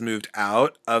Bill has moved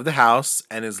out of the house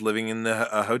and is living in the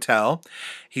hotel.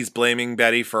 He's blaming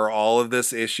Betty for all of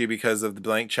this issue because of the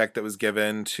blank check that was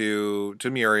given to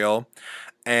Muriel.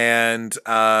 And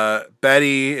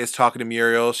Betty is talking to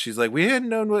Muriel. She's like, we hadn't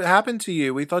known what happened to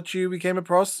you. We thought you became a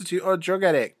prostitute or a drug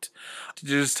addict.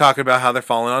 They're just talking about how they're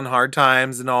falling on hard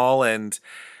times and all, and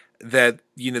that,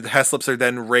 the Heslips are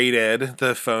then raided.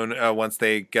 The phone, once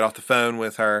they get off the phone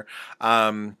with her,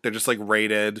 they're just like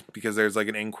raided because there's like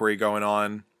an inquiry going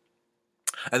on.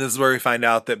 And this is where we find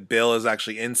out that Bill is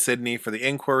actually in Sydney for the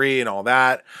inquiry and all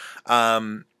that.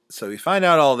 So we find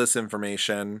out all this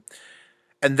information.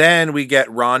 And then we get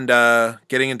Rhonda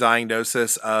getting a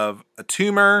diagnosis of a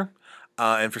tumor.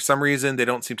 And for some reason, they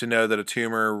don't seem to know that a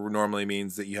tumor normally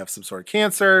means that you have some sort of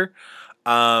cancer.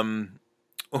 One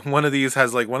of these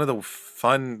has like one of the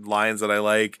fun lines that I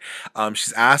like.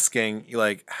 She's asking,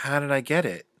 like, how did I get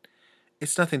it?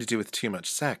 It's nothing to do with too much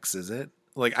sex, is it?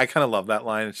 Like, I kind of love that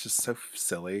line. It's just so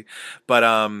silly. But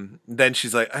then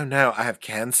she's like, oh no, I have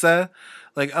cancer.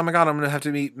 Like, oh my God, I'm going to have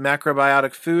to eat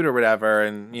macrobiotic food or whatever.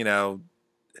 And,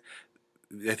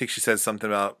 I think she says something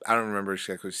about, I don't remember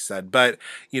exactly what she said, but,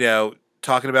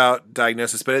 talking about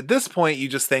diagnosis. But at this point, you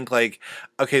just think like,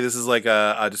 okay, this is like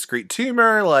a discrete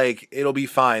tumor. Like, it'll be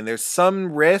fine. There's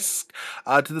some risk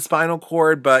to the spinal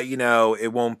cord, but,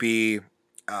 it won't be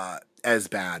as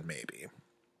bad maybe.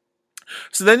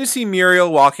 So then you see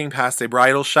Muriel walking past a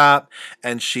bridal shop,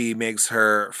 and she makes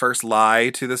her first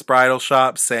lie to this bridal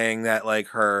shop, saying that like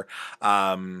her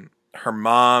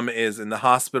mom is in the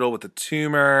hospital with a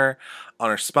tumor on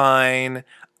her spine.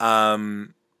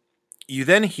 You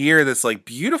then hear this like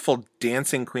beautiful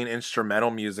Dancing Queen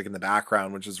instrumental music in the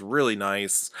background, which is really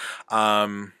nice.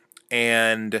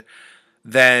 And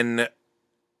then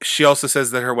she also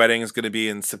says that her wedding is going to be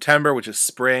in September, which is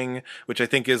spring, which I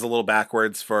think is a little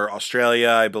backwards for Australia.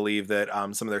 I believe that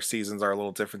some of their seasons are a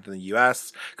little different than the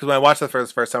US. Because when I watched that for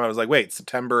the first time, I was like, wait,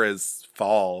 September is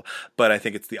fall. But I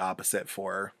think it's the opposite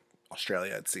for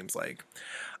Australia, it seems like.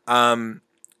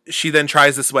 She then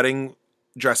tries this wedding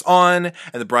dress on,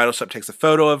 and the bridal shop takes a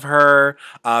photo of her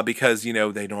because,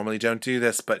 they normally don't do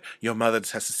this, but your mother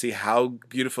just has to see how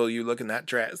beautiful you look in that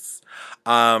dress.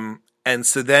 And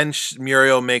so then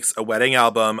Muriel makes a wedding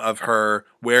album of her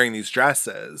wearing these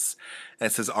dresses. And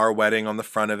it says our wedding on the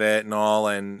front of it and all.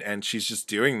 And she's just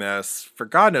doing this for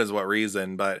God knows what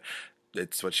reason, but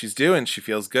it's what she's doing. She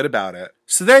feels good about it.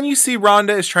 So then you see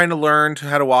Rhonda is trying to learn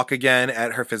how to walk again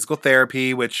at her physical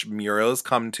therapy, which Muriel has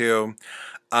come to.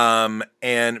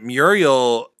 And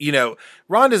Muriel,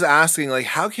 Rhonda's asking, like,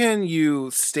 how can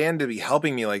you stand to be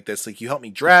helping me like this? Like, you help me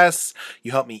dress,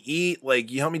 you help me eat,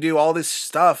 like, you help me do all this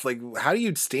stuff. Like, how do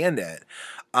you stand it?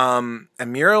 And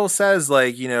Muriel says,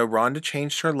 like, Rhonda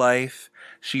changed her life.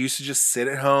 She used to just sit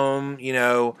at home,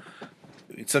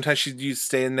 sometimes she'd used to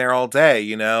stay in there all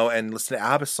day, and listen to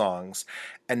ABBA songs.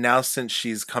 And now since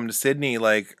she's come to Sydney,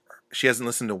 like, she hasn't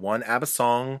listened to one ABBA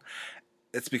song.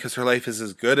 It's because her life is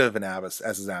as good of an ABBA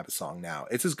as an ABBA song now.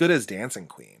 It's as good as Dancing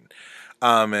Queen.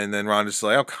 And then Rhonda's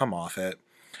like, oh, come off it.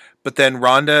 But then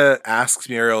Rhonda asks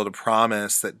Muriel to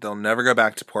promise that they'll never go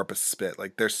back to Porpoise Spit.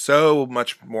 Like, they're so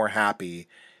much more happy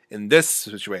in this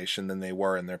situation than they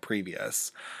were in their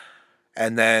previous.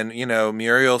 And then,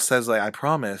 Muriel says, like, I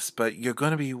promise, but you're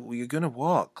gonna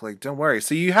walk. Like, don't worry.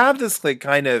 So you have this, like,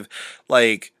 kind of,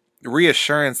 like,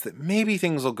 reassurance that maybe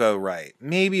things will go right.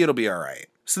 Maybe it'll be all right.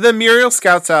 So then Muriel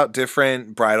scouts out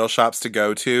different bridal shops to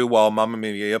go to while Mamma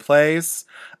Mia plays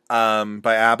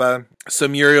by ABBA. So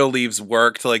Muriel leaves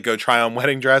work to, like, go try on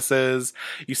wedding dresses.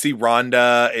 You see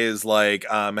Rhonda is, like,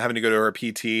 having to go to her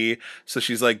PT. So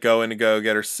she's, like, going to go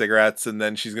get her cigarettes, and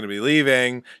then she's going to be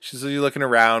leaving. She's looking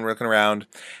around.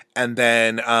 And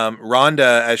then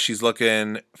Rhonda, as she's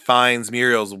looking, finds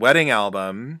Muriel's wedding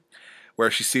album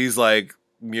where she sees, like,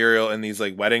 Muriel in these,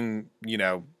 like, wedding,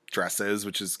 dresses,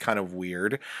 which is kind of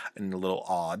weird and a little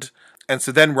odd. And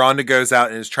so then Rhonda goes out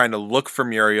and is trying to look for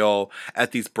Muriel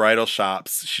at these bridal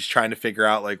shops. She's trying to figure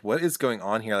out, like, what is going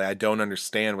on here? Like, I don't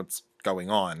understand what's going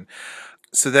on.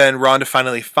 So then Rhonda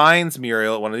finally finds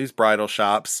Muriel at one of these bridal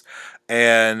shops,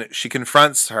 and she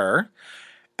confronts her.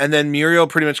 And then Muriel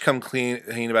pretty much come clean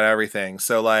about everything.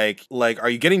 So, like, are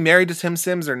you getting married to Tim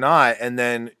Sims or not? And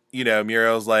then,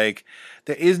 Muriel's like,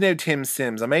 there is no Tim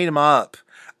Sims. I made him up.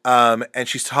 And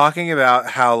she's talking about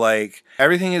how, like,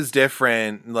 everything is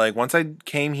different. Like, once I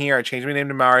came here, I changed my name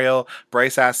to Mario.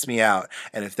 Bryce asked me out.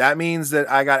 And if that means that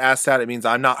I got asked out, it means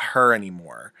I'm not her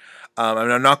anymore.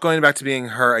 And I'm not going back to being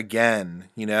her again,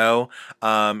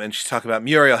 And she's talking about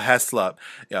Muriel Heslop,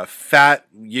 fat,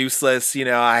 useless,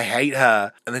 I hate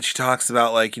her. And then she talks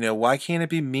about, like, why can't it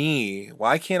be me?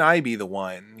 Why can't I be the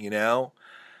one,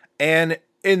 And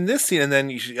in this scene, and then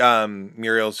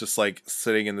Muriel's just, like,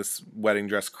 sitting in this wedding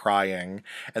dress crying,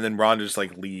 and then Rhonda just,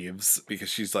 like, leaves because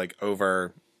she's just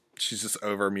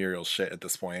over Muriel's shit at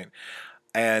this point.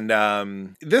 And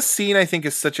this scene, I think,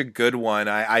 is such a good one.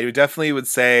 I definitely would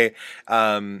say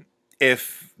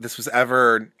if this was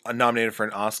ever nominated for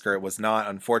an Oscar, it was not,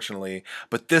 unfortunately,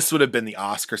 but this would have been the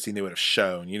Oscar scene they would have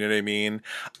shown, you know what I mean?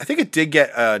 I think it did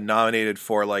get nominated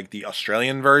for, like, the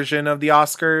Australian version of the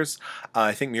Oscars.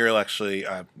 I think Muriel actually,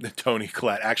 Toni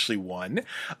Collette actually won.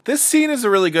 This scene is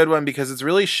a really good one because it's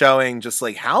really showing just,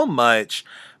 like, how much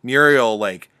Muriel,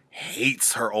 like,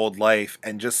 hates her old life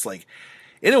and just, like,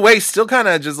 in a way, still kind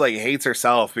of just, like, hates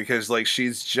herself because, like,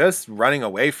 she's just running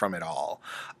away from it all.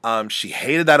 She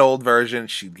hated that old version.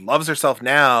 She loves herself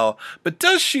now. But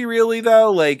does she really,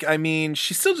 though? Like, I mean,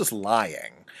 she's still just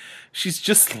lying. She's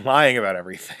just lying about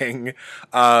everything.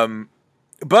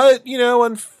 But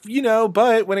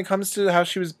when it comes to how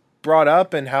she was brought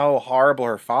up and how horrible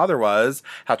her father was,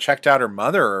 how checked out her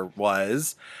mother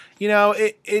was,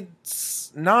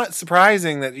 it's not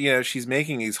surprising that, she's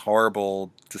making these horrible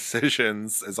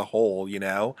decisions as a whole,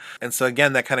 And so,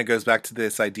 again, that kind of goes back to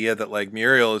this idea that, like,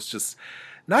 Muriel is just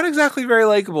not exactly very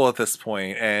likable at this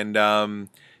point, and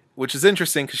which is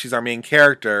interesting because she's our main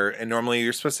character, and normally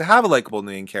you're supposed to have a likable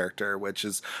main character, which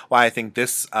is why I think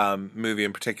this movie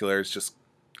in particular is just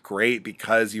great,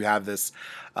 because you have this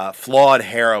flawed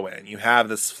heroine, you have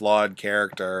this flawed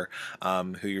character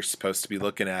who you're supposed to be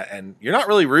looking at, and you're not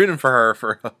really rooting for her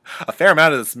for a fair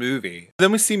amount of this movie.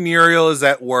 Then we see Muriel is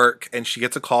at work, and she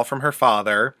gets a call from her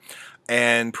father,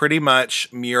 and pretty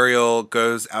much Muriel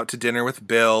goes out to dinner with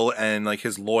Bill and, like,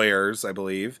 his lawyers, I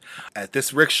believe, at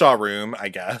this rickshaw room, I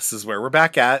guess, is where we're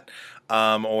back at,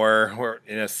 or we're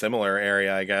in a similar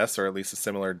area, I guess, or at least a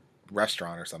similar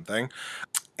restaurant or something.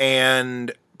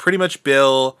 And pretty much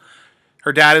Bill,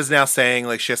 her dad is now saying,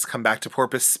 like, she has to come back to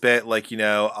Porpoise Spit, like,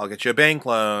 I'll get you a bank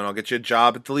loan, I'll get you a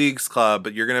job at the Leagues Club,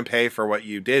 but you're going to pay for what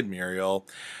you did, Muriel.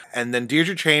 And then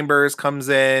Deirdre Chambers comes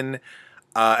in,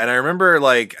 and I remember,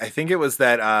 like, I think it was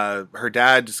that her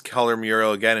dad just called her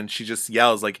Muriel again, and she just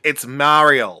yells, like, it's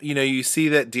Mariel. You see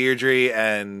that Deirdre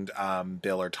and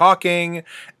Bill are talking,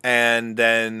 and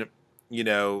then,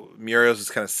 Muriel's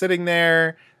just kind of sitting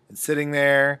there, and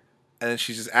then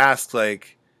she just asks,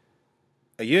 like,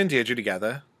 are you and Deirdre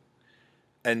together?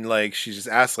 And, like, she just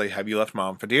asks, like, have you left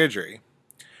Mom for Deirdre?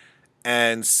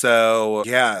 And so,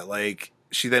 yeah, like,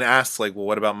 she then asks, like, well,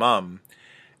 what about Mom?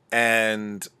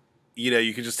 And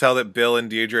you can just tell that Bill and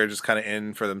Deirdre are just kind of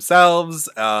in for themselves.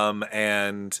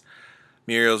 And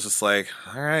Muriel's just like,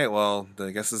 all right, well,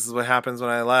 I guess this is what happens when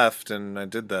I left and I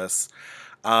did this.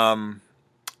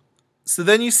 So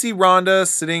then you see Rhonda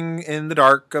sitting in the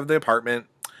dark of the apartment,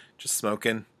 just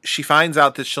smoking. She finds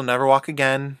out that she'll never walk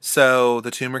again. So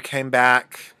the tumor came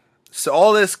back. So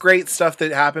all this great stuff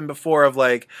that happened before of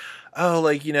like, oh,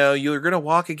 like, you're going to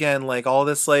walk again, like all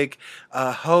this like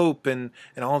hope and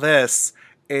all this,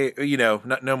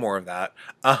 no more of that.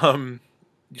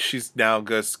 She's now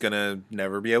just going to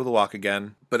never be able to walk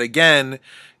again. But again,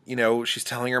 she's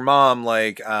telling her mom,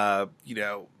 like,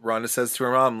 Rhonda says to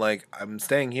her mom, like, I'm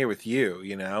staying here with you,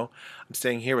 I'm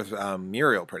staying here with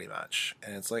Muriel pretty much.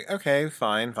 And it's like, okay,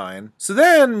 fine. So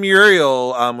then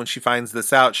Muriel, when she finds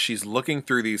this out, she's looking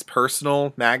through these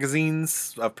personal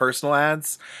magazines of personal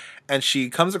ads. And she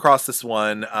comes across this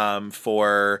one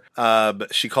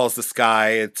she calls this guy,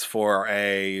 it's for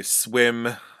a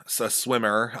swimmer. So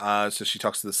she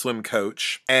talks to the swim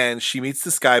coach, and she meets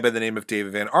this guy by the name of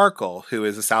David Van Arkel, who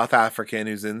is a South African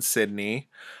who's in Sydney.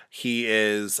 He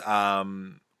is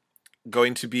going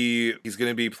to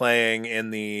be playing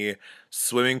in the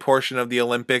swimming portion of the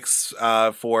Olympics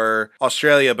for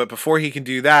Australia. But before he can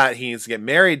do that, he needs to get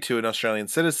married to an Australian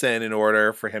citizen in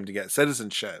order for him to get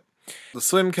citizenship. The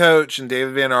swim coach and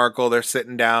David Van Arkel, they're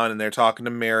sitting down and they're talking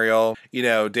to Muriel.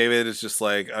 David is just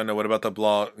like, oh no, what about the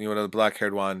blonde, the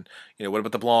black-haired one? What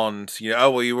about the blonde? Oh,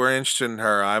 well, you were interested in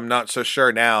her. I'm not so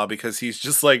sure now, because he's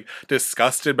just like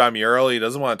disgusted by Muriel. He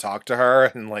doesn't want to talk to her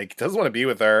and like doesn't want to be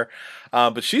with her.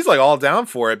 But she's like all down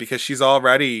for it because she's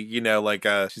already,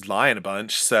 she's lying a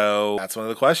bunch. So that's one of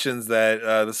the questions that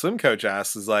the swim coach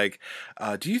asks is like,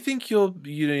 do you think are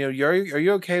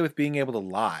you okay with being able to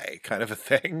lie, kind of a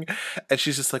thing? And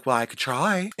she's just like, well, I could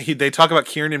try. They talk about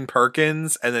Kieran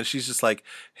Perkins, and then she's just like,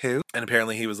 who? And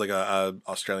apparently he was like a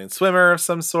Australian swimmer of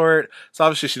some sort. So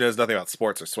obviously she knows nothing about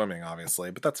sports or swimming,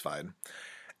 obviously, but that's fine.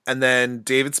 And then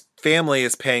David's family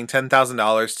is paying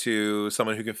 $10,000 to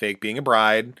someone who can fake being a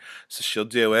bride. So she'll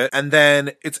do it. And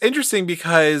then it's interesting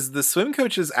because the swim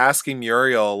coach is asking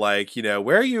Muriel, like,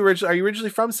 where are you originally? Are you originally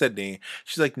from Sydney?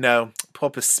 She's like, no,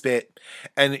 Papa Spit.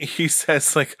 And he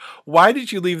says, like, why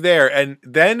did you leave there? And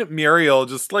then Muriel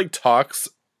just like talks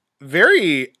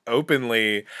very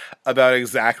openly about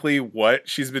exactly what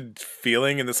she's been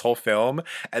feeling in this whole film.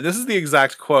 And this is the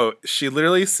exact quote. She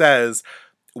literally says,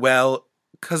 well,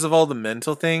 because of all the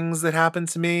mental things that happened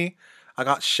to me, I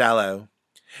got shallow.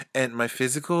 And my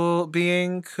physical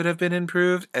being could have been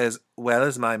improved as well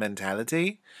as my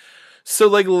mentality. So,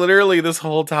 like, literally this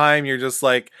whole time, you're just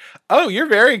like, oh, you're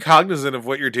very cognizant of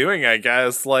what you're doing, I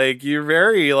guess. Like, you're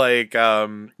very, like,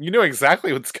 you know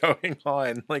exactly what's going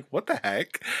on. Like, what the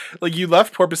heck? Like, you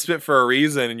left Porpoise Spit for a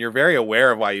reason, and you're very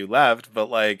aware of why you left,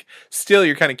 but, like, still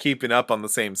you're kind of keeping up on the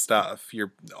same stuff.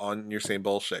 You're on your same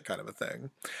bullshit kind of a thing.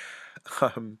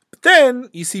 But then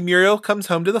you see Muriel comes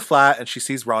home to the flat, and she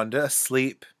sees Rhonda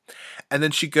asleep. And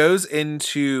then she goes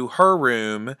into her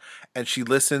room and she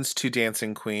listens to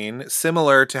Dancing Queen,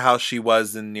 similar to how she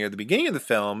was near the beginning of the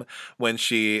film when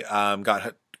she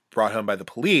got brought home by the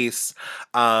police.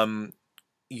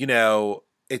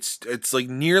 It's like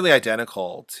nearly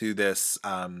identical to this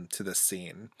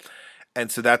scene. And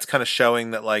so that's kind of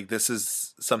showing that like this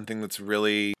is something that's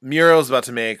really Muriel's about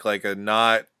to make like a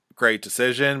not great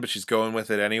decision, but she's going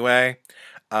with it anyway.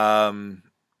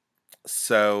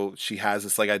 So she has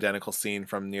this like identical scene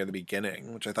from near the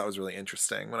beginning, which I thought was really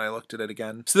interesting when I looked at it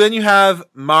again. So then you have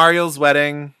Mariel's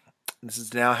wedding. This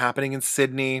is now happening in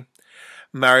Sydney.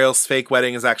 Mariel's fake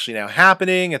wedding is actually now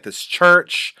happening at this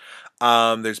church.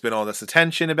 There's been all this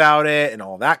attention about it and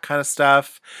all that kind of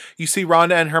stuff. You see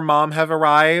Rhonda and her mom have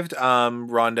arrived.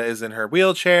 Rhonda is in her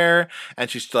wheelchair and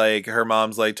she's like, her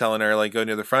mom's like telling her like go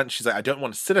near the front. She's like, I don't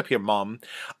want to sit up here, mom.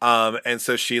 And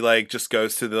so she like just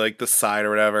goes to the side or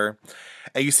whatever.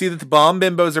 And you see that the bomb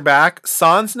bimbos are back.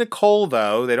 Sans Nicole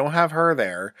though, they don't have her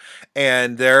there.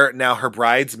 And they're now her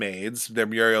bridesmaids. They're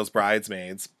Muriel's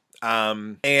bridesmaids.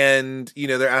 And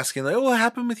they're asking like, oh, what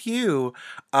happened with you?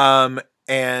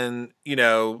 And,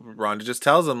 Rhonda just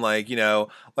tells him, like,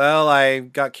 well, I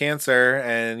got cancer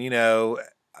and,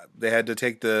 they had to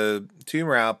take the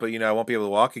tumor out, but, I won't be able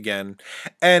to walk again.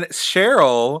 And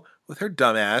Cheryl, with her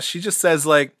dumb ass, she just says,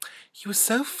 like, he was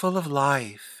so full of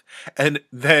life. And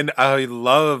then I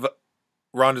love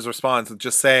Rhonda's response with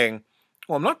just saying,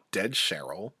 well, I'm not dead,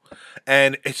 Cheryl.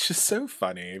 And it's just so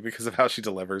funny because of how she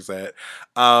delivers it.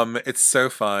 It's so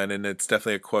fun, and it's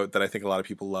definitely a quote that I think a lot of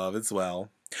people love as well.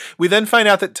 We then find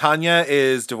out that Tanya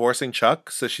is divorcing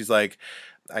Chuck, so she's like,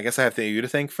 I guess I have you to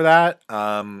thank for that.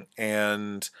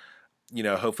 And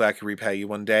hopefully I can repay you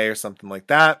one day or something like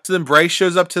that. So then Bryce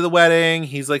shows up to the wedding.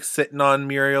 He's like sitting on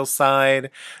Muriel's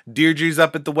side. Deirdre's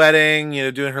up at the wedding,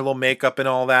 doing her little makeup and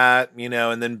all that,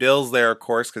 and then Bill's there, of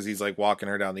course, because he's like walking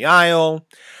her down the aisle.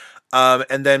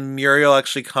 And then Mario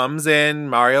comes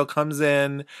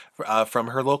in from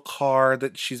her little car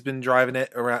that she's been driving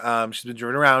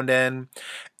around in,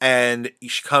 and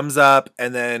she comes up,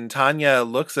 and then Tanya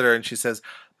looks at her and she says,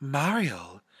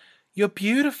 "Mario, you're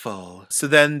beautiful." So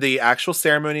then the actual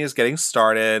ceremony is getting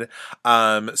started.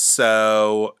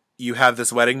 So you have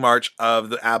this wedding march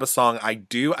of the ABBA song, "I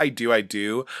Do, I Do, I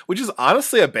Do," which is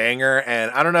honestly a banger.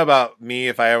 And I don't know about me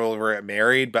if I ever get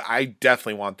married, but I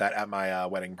definitely want that at my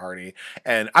wedding party.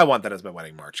 And I want that as my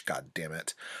wedding march. God damn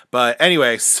it. But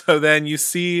anyway, so then you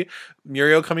see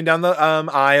Muriel coming down the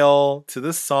aisle to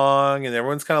this song, and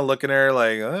everyone's kind of looking at her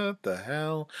like, what the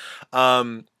hell?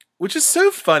 Which is so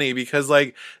funny because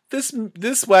like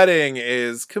this wedding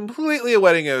is completely a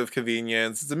wedding of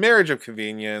convenience. It's a marriage of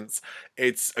convenience.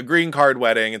 It's a green card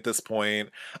wedding at this point.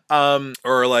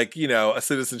 Or like, a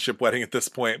citizenship wedding at this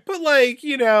point. But like,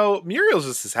 Muriel's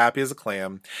just as happy as a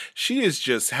clam. She is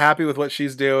just happy with what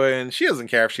she's doing. She doesn't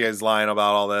care if she is lying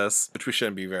about all this, which we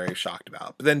shouldn't be very shocked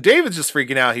about. But then David's just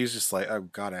freaking out. He's just like, oh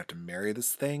God, I have to marry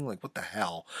this thing? Like, what the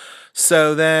hell?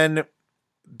 So then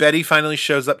Betty finally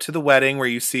shows up to the wedding, where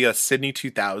you see a Sydney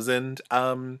 2000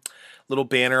 little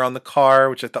banner on the car,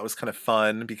 which I thought was kind of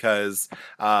fun because,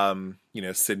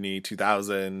 Sydney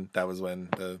 2000, that was when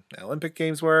the Olympic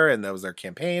Games were, and that was their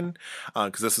campaign.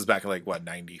 Because this was back in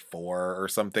 94 or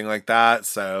something like that.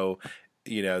 So,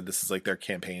 this is like their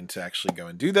campaign to actually go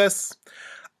and do this.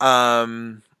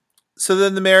 So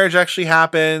then the marriage actually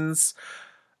happens,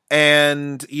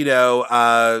 and,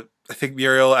 I think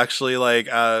Muriel actually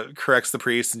corrects the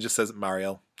priest and just says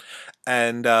Mario.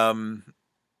 And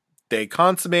they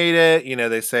consummate it.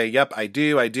 They say, "Yep, I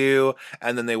do."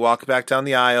 And then they walk back down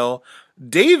the aisle.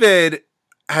 David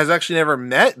has actually never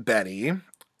met Betty,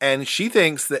 and he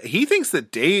thinks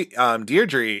that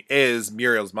Deirdre is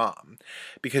Muriel's mom,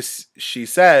 because he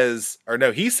says,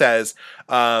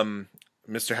 Mr.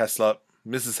 Heslop,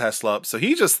 Mrs. Heslop. So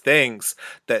he just thinks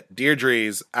that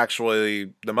Deirdre's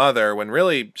actually the mother when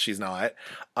really she's not.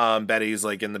 Betty's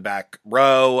in the back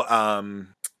row.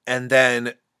 And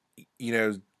then,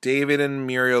 David and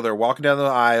Muriel, they're walking down the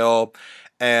aisle,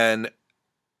 and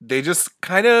they just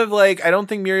kind of I don't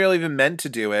think Muriel even meant to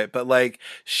do it, but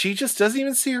she just doesn't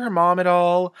even see her mom at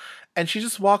all. And she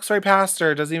just walks right past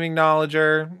her, doesn't even acknowledge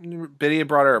her. Betty had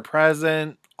brought her a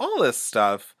present, all this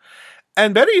stuff.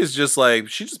 And Betty is just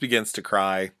she just begins to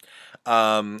cry,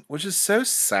 which is so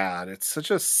sad. It's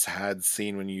such a sad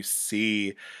scene when you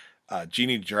see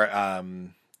Jeannie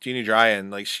Dryan.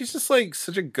 She's just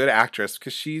such a good actress,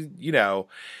 because she,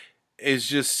 is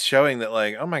just showing that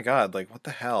oh my God, what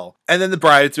the hell. And then the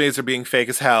bridesmaids are being fake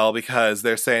as hell, because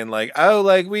they're saying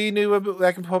we knew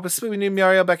back in Popa Spit, we knew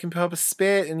Muriel back in Popa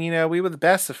Spit, and we were the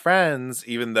best of friends,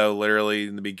 even though literally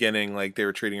in the beginning they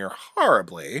were treating her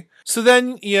horribly. So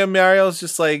then Muriel's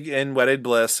just in wedded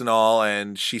bliss and all,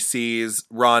 and she sees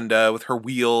Rhonda with her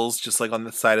wheels just on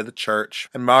the side of the church,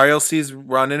 and Muriel sees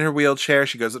Rhonda in her wheelchair.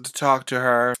 She goes up to talk to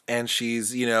her, and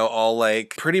she's all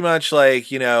pretty much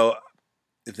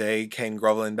they came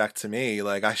groveling back to me.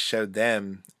 I showed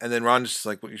them. And then Ron's just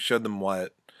what, you showed them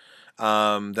what?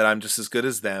 That I'm just as good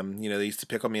as them. They used to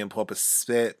pick on me and pull up a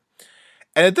spit.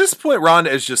 And at this point, Rhonda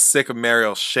is just sick of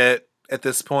Muriel's shit at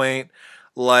this point.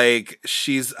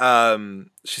 She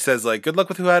says, good luck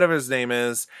with whoever his name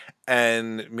is.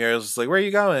 And Muriel's just where are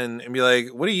you going? And be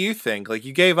what do you think?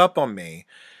 You gave up on me.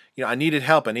 I needed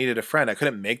help. I needed a friend. I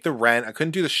couldn't make the rent. I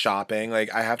couldn't do the shopping.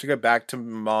 I have to go back to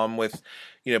mom with,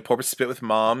 Porpoise Spit with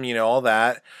mom, all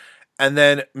that. And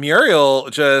then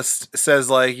Muriel just says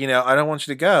I don't want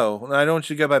you to go. I don't want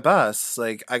you to go by bus.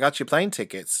 I got you plane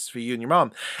tickets for you and your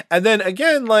mom. And then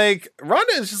again,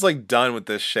 Rhonda is just done with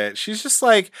this shit. She's just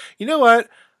you know what?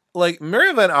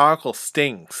 Muriel Van Arkel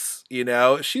stinks.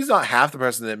 She's not half the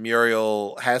person that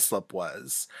Muriel Heslop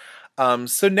was.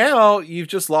 So now you've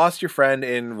just lost your friend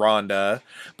in Rhonda,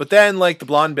 but then the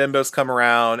blonde bimbos come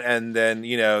around, and then,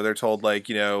 they're told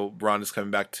Rhonda's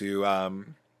coming back to,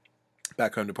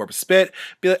 back home to Porpoise Spit.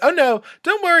 Be oh no,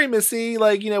 don't worry, Missy.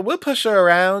 We'll push her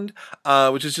around,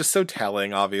 which is just so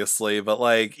telling, obviously, but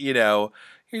you're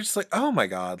just oh my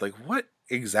God, what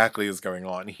exactly is going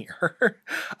on here?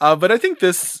 But I think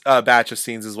this batch of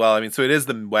scenes as well, so it is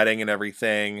the wedding and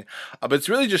everything, but it's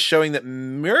really just showing that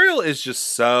Muriel is just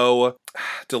so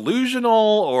delusional,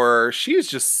 or she's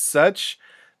just such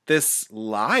this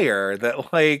liar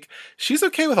that she's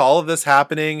okay with all of this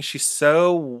happening. She's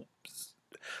so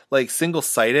like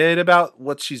single-sided about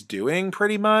what she's doing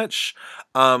pretty much,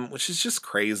 which is just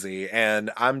crazy.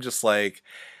 And I'm just like,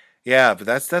 yeah, but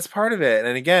that's part of it.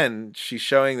 And again, she's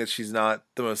showing that she's not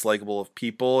the most likable of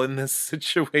people in this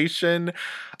situation.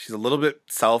 She's a little bit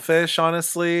selfish,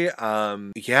 honestly.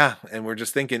 Yeah, and we're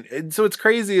just thinking. And so what's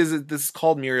crazy is that this is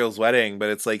called Muriel's Wedding, but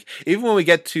it's like even when we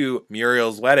get to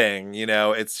Muriel's wedding,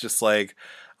 it's just like,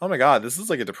 oh my God, this is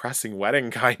like a depressing wedding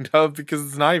kind of because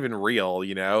it's not even real,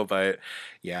 but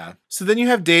yeah. So then you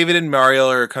have David and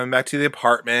Muriel are coming back to the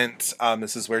apartment.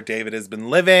 This is where David has been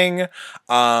living.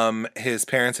 His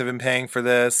parents have been paying for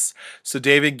this. So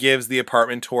David gives the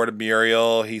apartment tour to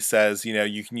Muriel. He says,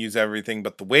 you can use everything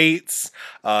but the weights,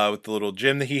 with the little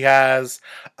gym that he has.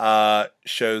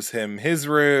 Shows him his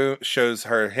room, shows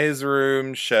her his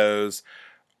room, shows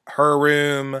her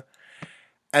room.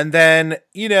 And then,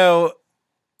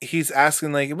 he's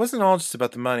asking, like, it wasn't all just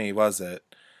about the money, was it?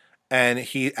 And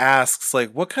he asks,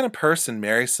 like, what kind of person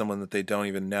marries someone that they don't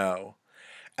even know?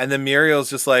 And then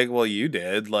Muriel's just like, well, you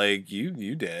did. Like,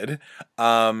 you did.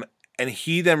 And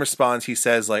he then responds, he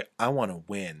says, like, I want to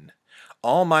win.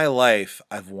 All my life,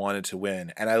 I've wanted to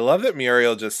win. And I love that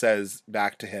Muriel just says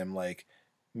back to him, like,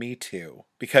 me too.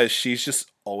 Because she's just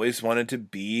always wanted to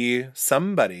be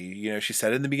somebody. She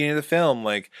said in the beginning of the film,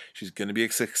 like, she's going to be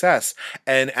a success.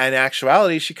 And in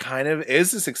actuality, she kind of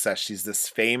is a success. She's this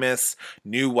famous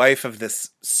new wife of this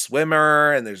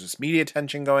swimmer, and there's this media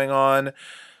attention going on.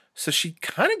 So she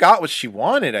kind of got what she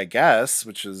wanted, I guess,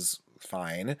 which is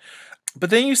fine. But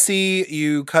then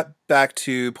you cut back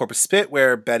to Porpoise Spit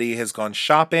where Betty has gone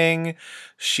shopping.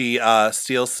 She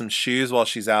steals some shoes while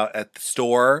she's out at the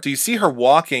store. So you see her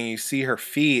walking, you see her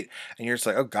feet, and you're just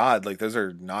like, oh God, like those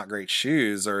are not great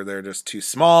shoes, or they're just too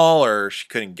small, or she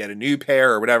couldn't get a new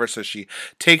pair or whatever. So she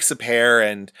takes a pair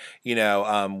and,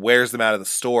 wears them out of the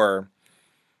store.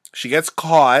 She gets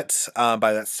caught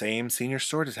by that same senior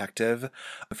store detective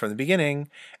from the beginning.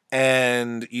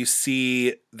 And you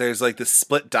see there's like this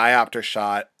split diopter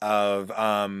shot of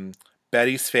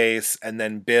Betty's face and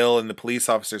then Bill and the police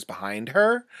officers behind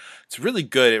her. It's really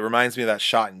good. It reminds me of that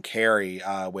shot in Carrie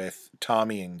with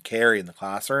Tommy and Carrie in the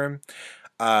classroom.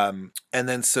 And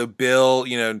then so Bill,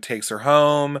 takes her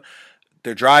home.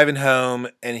 They're driving home,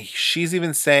 and she's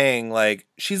even saying, like,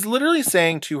 she's literally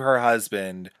saying to her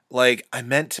husband, like, I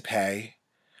meant to pay.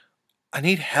 I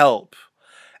need help.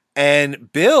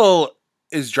 And Bill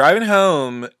is driving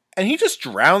home, and he just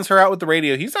drowns her out with the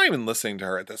radio. He's not even listening to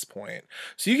her at this point.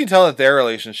 So you can tell that their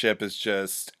relationship is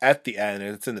just at the end,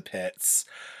 and it's in the pits.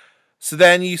 So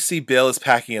then you see Bill is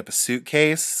packing up a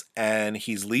suitcase, and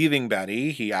he's leaving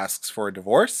Betty. He asks for a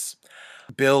divorce.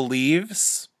 Bill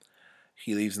leaves.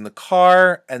 He leaves in the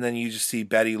car, and then you just see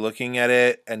Betty looking at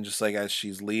it, and just like as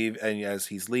he's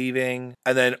leaving,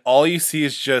 and then all you see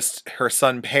is just her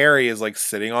son Perry is like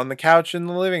sitting on the couch in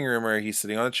the living room, or he's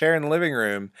sitting on a chair in the living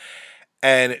room,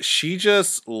 and she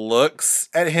just looks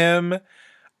at him,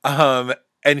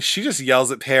 and she just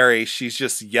yells at Perry. She's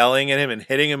just yelling at him and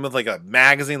hitting him with like a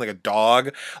magazine, like a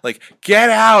dog, like,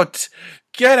 get out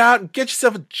and get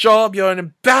yourself a job. You're an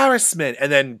embarrassment.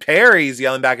 And then Perry's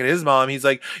yelling back at his mom. He's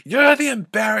like, you're the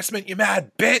embarrassment, you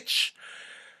mad bitch.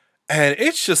 And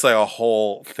it's just like a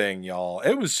whole thing, y'all.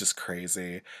 It was just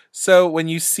crazy. So when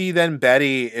you see then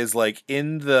Betty is like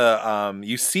in the,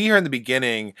 you see her in the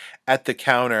beginning at the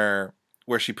counter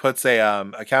where she puts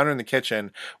a counter in the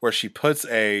kitchen where she puts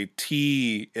a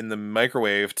tea in the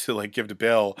microwave to like give to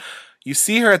Bill. You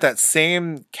see her at that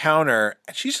same counter,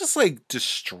 and she's just like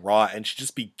distraught, and she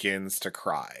just begins to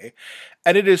cry.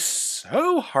 And it is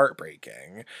so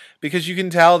heartbreaking because you can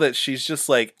tell that she's just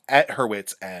like at her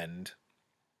wit's end.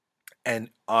 And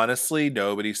honestly,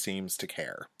 nobody seems to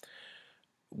care.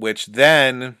 Which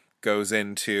then goes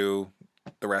into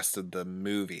the rest of the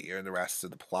movie or the rest of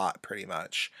the plot pretty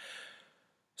much.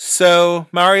 So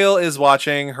Muriel is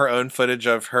watching her own footage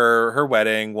of her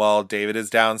wedding while David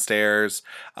is downstairs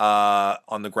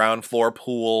on the ground floor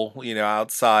pool,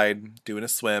 outside doing a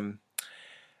swim.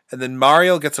 And then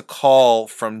Muriel gets a call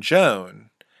from Joan,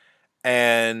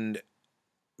 and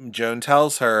Joan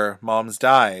tells her, Mom's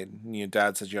died.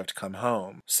 Dad says you have to come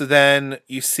home. So then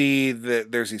you see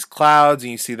that there's these clouds,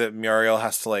 and you see that Muriel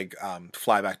has to like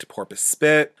fly back to Porpoise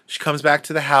Spit. She comes back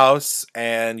to the house,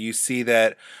 and you see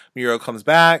that Muriel comes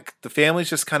back. The family's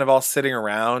just kind of all sitting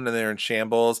around, and they're in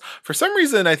shambles. For some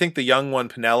reason, I think the young one,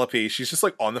 Penelope, she's just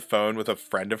like on the phone with a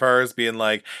friend of hers being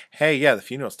like, hey, yeah, the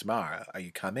funeral's tomorrow. Are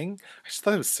you coming? I just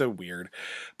thought it was so weird.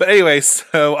 But anyway,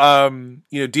 so,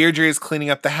 Deirdre is cleaning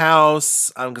up the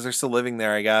house because they're still living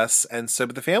there, I guess. And so,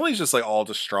 but the family's just like all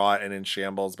distraught and in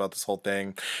shambles about this whole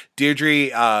thing.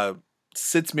 Deirdre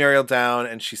sits Muriel down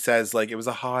and she says, like, it was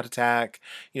a heart attack.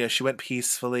 You know, she went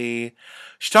peacefully.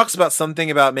 She talks about something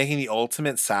about making the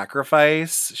ultimate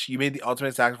sacrifice. You made the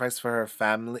ultimate sacrifice for her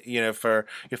family, you know, for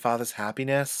your father's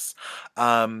happiness.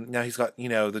 Now he's got, you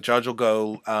know, the judge will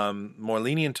go more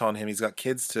lenient on him. He's got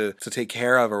kids to take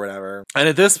care of or whatever. And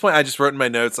at this point, I just wrote in my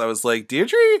notes, I was like,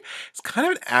 Deirdre is kind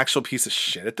of an actual piece of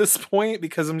shit at this point,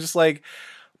 because I'm just like,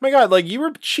 oh my God, like, you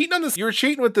were cheating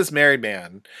with this married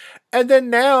man. And then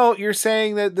now you're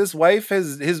saying that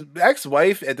his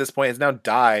ex-wife at this point has now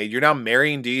died. You're now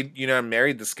marrying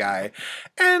married this guy.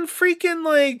 And freaking,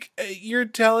 like, you're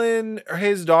telling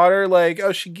his daughter, like,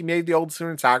 oh, she made the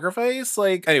ultimate sacrifice?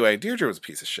 Like, anyway, Deirdre was a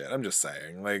piece of shit. I'm just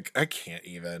saying. Like, I can't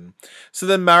even. So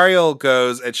then Muriel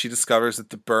goes and she discovers that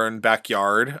the burned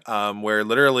backyard, where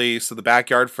literally, so the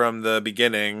backyard from the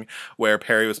beginning where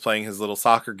Perry was playing his little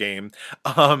soccer game,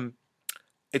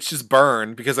 it's just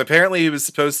burned because apparently he was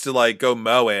supposed to, like, go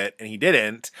mow it and he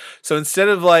didn't. So instead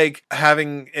of, like,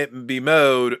 having it be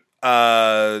mowed,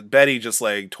 Betty just,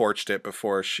 like, torched it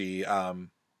before she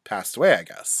passed away, I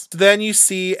guess. So then you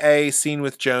see a scene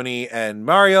with Joni and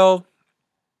Muriel,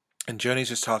 and Joni's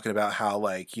just talking about how,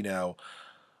 like, you know,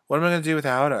 what am I going to do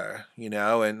without her? You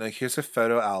know, and, like, here's her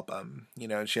photo album, you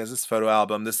know, and she has this photo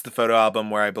album. This is the photo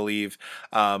album where I believe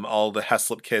all the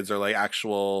Heslop kids are, like,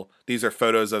 these are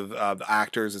photos of the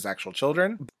actors as actual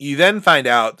children. You then find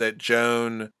out that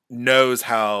Joan knows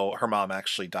how her mom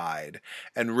actually died.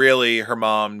 And really, her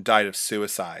mom died of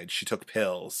suicide. She took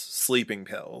pills, sleeping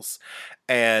pills,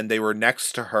 and they were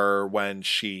next to her when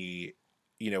she,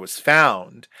 you know, was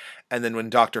found. And then when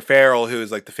Dr. Farrell, who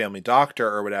is, like, the family doctor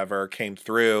or whatever, came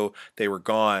through, they were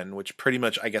gone, which pretty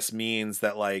much, I guess, means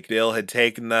that, like, Bill had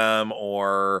taken them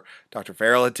or Dr.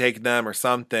 Farrell had taken them or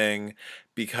something,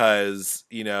 because,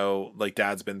 you know, like,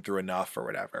 Dad's been through enough or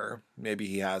whatever. Maybe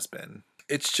he has been.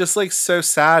 It's just, like, so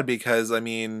sad because, I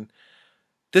mean,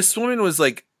 this woman was,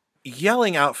 like,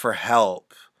 yelling out for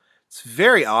help. It's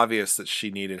very obvious that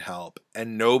she needed help,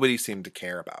 and nobody seemed to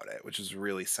care about it, which is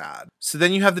really sad. So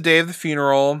then you have the day of the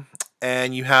funeral,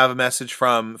 and you have a message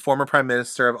from former Prime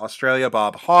Minister of Australia,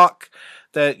 Bob Hawke,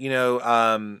 that, you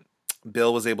know,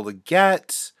 Bill was able to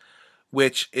get,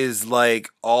 which is, like,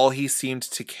 all he seemed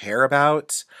to care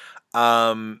about. You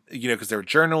know, because there were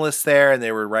journalists there and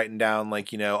they were writing down,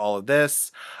 like, you know, all of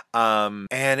this. And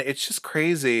it's just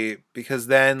crazy because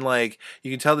then, like,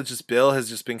 you can tell that just Bill has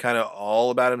just been kind of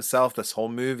all about himself this whole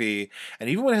movie. And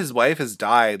even when his wife has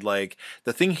died, like,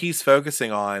 the thing he's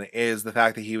focusing on is the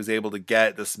fact that he was able to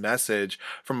get this message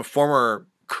from a former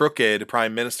crooked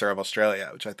Prime Minister of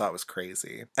Australia, which I thought was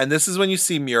crazy. And this is when you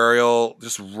see Muriel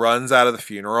just runs out of the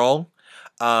funeral.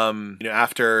 You know,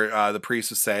 after the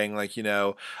priest was saying, like, you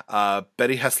know,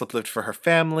 Betty Heslop lived for her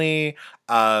family,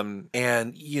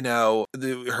 and, you know,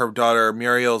 her daughter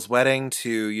Muriel's wedding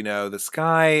to, you know, this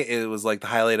guy, it was, like, the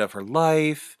highlight of her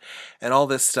life, and all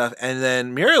this stuff. And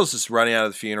then Muriel's just running out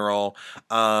of the funeral,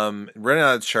 running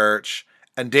out of the church,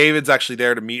 and David's actually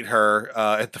there to meet her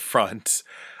at the front.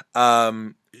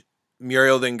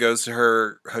 Muriel then goes to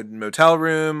her motel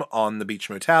room on the beach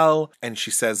motel, and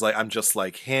she says, like, I'm just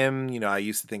like him. You know, I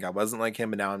used to think I wasn't like him,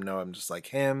 but now I know I'm just like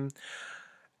him.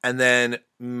 And then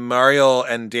Muriel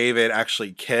and David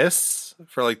actually kiss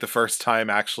for, like, the first time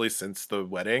actually since the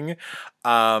wedding.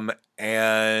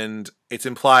 And it's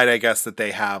implied, I guess, that they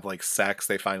have, like, sex.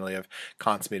 They finally have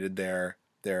consummated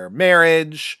their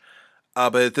marriage.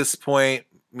 But at this point,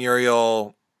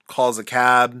 Muriel calls a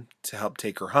cab to help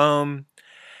take her home.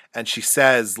 And she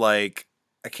says, like,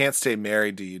 I can't stay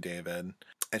married to you, David.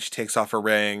 And she takes off her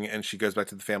ring and she goes back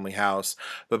to the family house.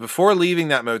 But before leaving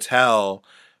that motel,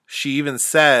 she even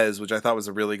says, which I thought was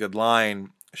a really good line,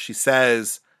 she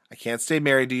says, I can't stay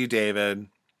married to you, David.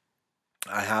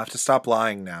 I have to stop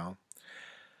lying now.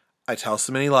 I tell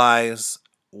so many lies.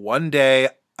 One day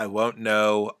I won't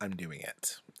know I'm doing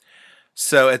it.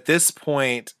 So at this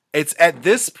point, it's at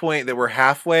this point that we're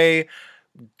halfway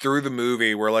through the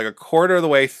movie. We're, like, a quarter of the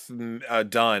way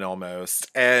done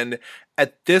almost. And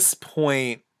at this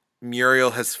point,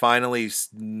 Muriel has finally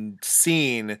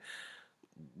seen,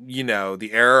 you know,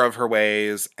 the error of her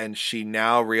ways, and she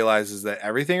now realizes that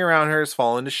everything around her has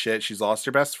fallen to shit. She's lost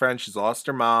her best friend, she's lost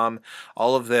her mom,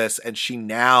 all of this, and she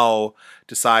now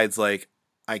decides, like,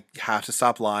 I have to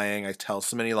stop lying. I tell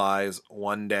so many lies.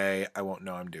 One day I won't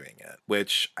know I'm doing it.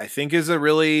 Which I think is a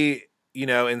really, you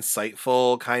know,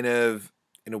 insightful kind of,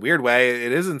 in a weird way,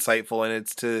 it is insightful, and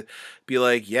it's to be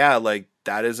like, yeah, like,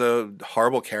 that is a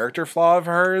horrible character flaw of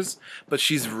hers, but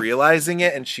she's realizing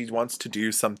it and she wants to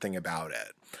do something about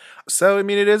it. So, I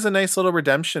mean, it is a nice little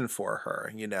redemption for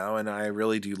her, you know, and I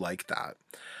really do like that.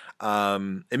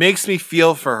 It makes me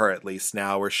feel for her at least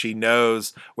now, where she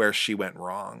knows where she went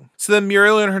wrong. So then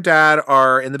Muriel and her dad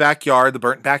are in the backyard, the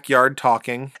burnt backyard,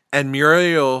 talking. And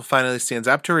Muriel finally stands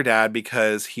up to her dad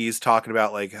because he's talking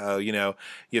about like, oh, you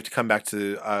have to come back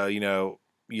to,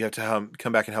 you have to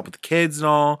come back and help with the kids and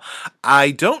all.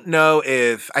 I don't know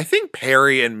I think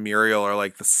Perry and Muriel are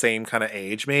like the same kind of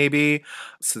age maybe.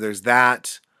 So there's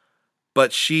that.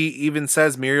 But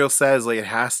Muriel says, like, it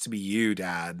has to be you,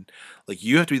 Dad. Like,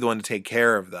 you have to be the one to take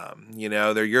care of them.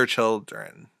 They're your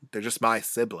children. They're just my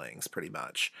siblings, pretty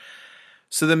much.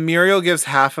 So then Muriel gives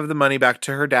half of the money back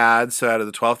to her dad. So out of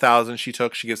the $12,000 she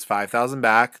took, she gives $5,000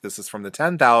 back. This is from the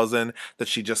 $10,000 that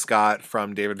she just got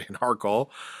from David Van Harkel,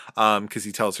 because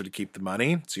he tells her to keep the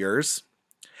money. It's yours.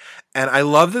 And I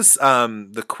love this,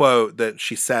 the quote that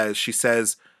she says. She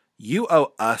says, "You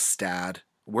owe us, Dad.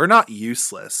 We're not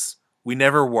useless. We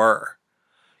never were.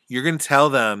 You're going to tell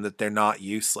them that they're not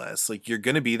useless. Like, you're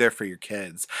going to be there for your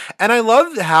kids." And I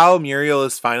love how Muriel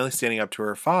is finally standing up to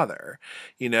her father,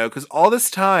 because all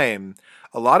this time,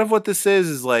 a lot of what this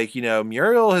is like,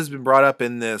 Muriel has been brought up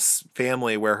in this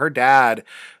family where her dad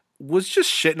was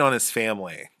just shitting on his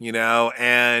family,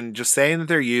 and just saying that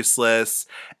they're useless.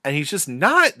 And he's just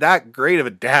not that great of a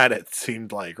dad, it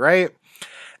seemed like, right?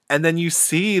 And then you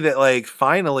see that, like,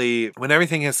 finally, when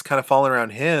everything has kind of fallen around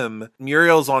him,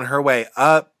 Muriel's on her way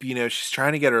up. She's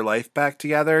trying to get her life back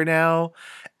together now.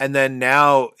 And then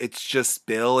now it's just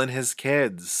Bill and his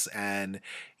kids. And,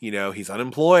 he's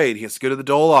unemployed. He has to go to the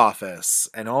dole office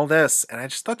and all this. And I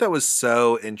just thought that was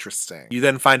so interesting. You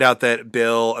then find out that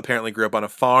Bill apparently grew up on a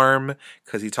farm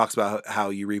because he talks about how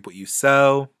you reap what you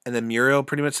sow. And then Muriel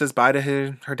pretty much says bye to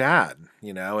her dad,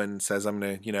 and says, I'm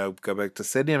going to, go back to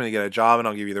Sydney. I'm going to get a job and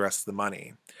I'll give you the rest of the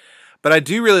money. But I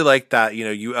do really like that,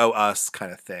 you owe us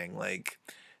kind of thing. Like,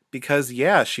 because,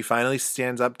 yeah, she finally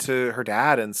stands up to her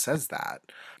dad and says that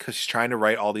because she's trying to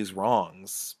right all these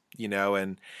wrongs,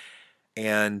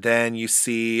 and then you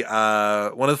see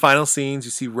one of the final scenes,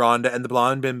 you see Rhonda and the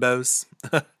blonde bimbos.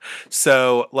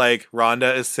 So, like,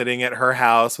 Rhonda is sitting at her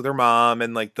house with her mom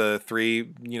and, like, the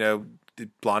three,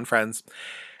 blonde friends.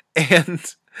 And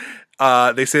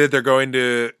they say that they're going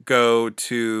to go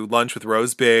to lunch with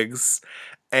Rose Biggs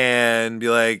and be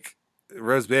like,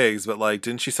 Rose Biggs, but, like,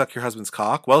 didn't she suck your husband's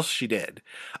cock? Well, she did.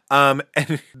 And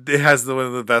it has one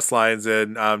of the best lines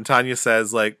in. Tanya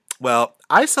says, like, well,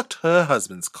 I sucked her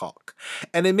husband's cock,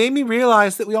 and it made me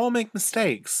realize that we all make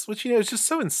mistakes, which, is just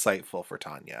so insightful for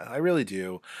Tanya. I really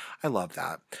do. I love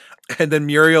that. And then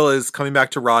Muriel is coming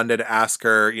back to Rhonda to ask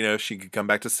her, if she could come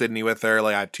back to Sydney with her.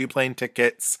 Like, I have 2 plane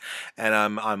tickets, and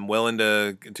I'm willing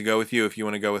to go with you if you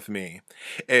want to go with me.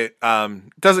 It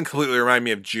doesn't completely remind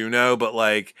me of Juno, but,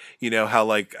 like, how,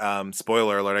 like,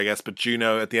 spoiler alert, I guess, but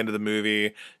Juno at the end of the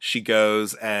movie, she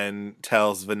goes and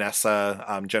tells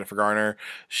Vanessa, Jennifer Garner,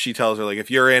 she tells her, like, if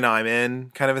you're in, I'm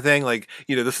in, kind of a thing. Like,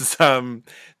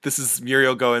 this is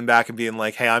Muriel going back and being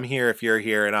like, hey, I'm here if you're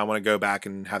here, and I want to go back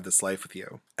and have this life with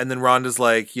you. And then Rhonda's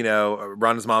like,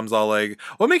 Rhonda's mom's all like,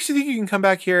 what makes you think you can come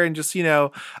back here and just, you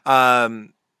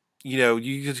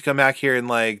just come back here and,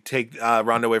 like, take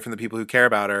Rhonda away from the people who care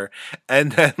about her.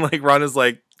 And then, like, Rhonda's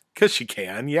like, because she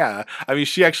can, yeah. I mean,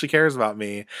 she actually cares about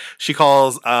me. She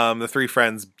calls the 3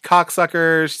 friends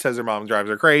cocksuckers. She says her mom drives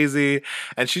her crazy.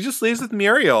 And she just leaves with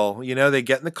Muriel. They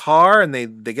get in the car and they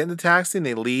get in the taxi and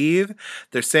they leave.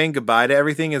 They're saying goodbye to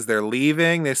everything as they're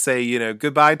leaving. They say,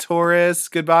 goodbye, tourists.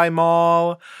 Goodbye,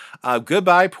 mall.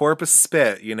 Goodbye, porpoise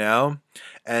spit,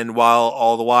 And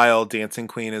all the while, Dancing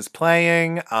Queen is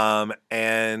playing,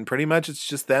 and pretty much it's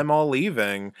just them all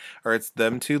leaving, or it's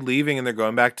them 2 leaving, and they're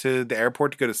going back to the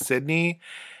airport to go to Sydney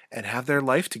and have their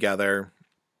life together.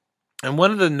 And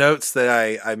one of the notes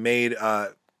that I made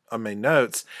on my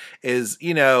notes is,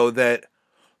 that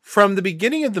from the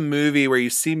beginning of the movie where you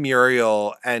see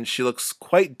Muriel and she looks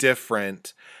quite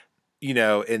different,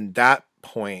 in that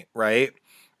point, right?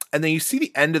 And then you see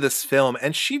the end of this film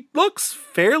and she looks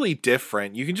fairly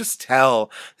different. You can just tell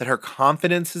that her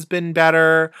confidence has been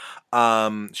better.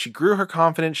 She grew her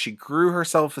confidence. She grew her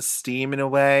self-esteem in a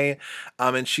way.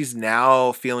 And she's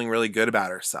now feeling really good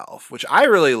about herself, which I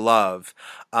really love.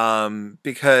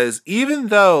 Because even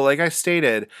though, like I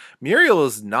stated, Muriel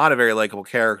is not a very likable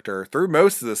character through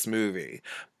most of this movie,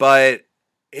 but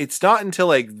it's not until,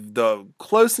 like, the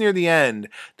close near the end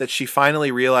that she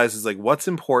finally realizes, like, what's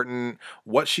important,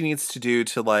 what she needs to do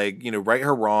to, like, right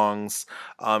her wrongs,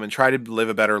 and try to live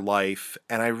a better life.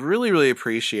 And I really, really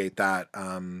appreciate that,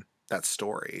 that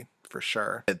story. for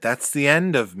sure. That's the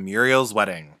end of Muriel's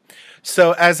Wedding.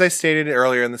 So, as I stated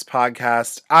earlier in this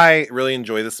podcast, I really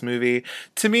enjoy this movie.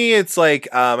 To me, it's like,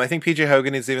 I think PJ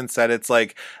Hogan has even said it's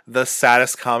like the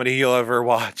saddest comedy you'll ever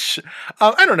watch.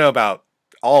 I don't know about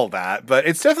all that, but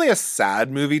it's definitely a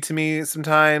sad movie to me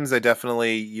sometimes.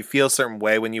 You feel a certain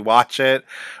way when you watch it,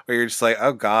 where you're just like,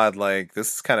 oh God, like,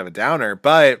 this is kind of a downer.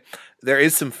 But there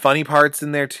is some funny parts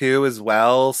in there too as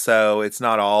well, so it's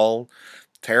not all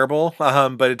terrible,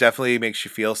 but it definitely makes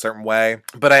you feel a certain way.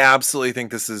 But I absolutely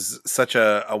think this is such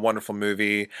a wonderful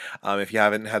movie. If you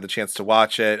haven't had the chance to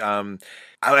watch it,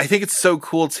 I think it's so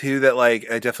cool too that,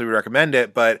 like, I definitely would recommend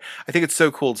it, but I think it's so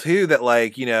cool too that,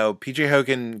 like, PJ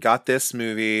Hogan got this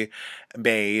movie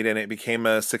made and it became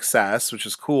a success, which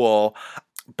is cool.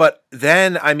 But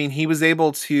then, I mean, he was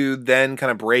able to then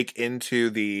kind of break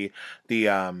into the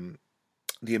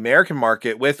American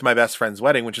market with My Best Friend's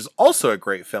Wedding, which is also a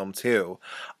great film too.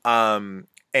 And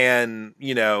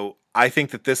I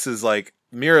think that this is like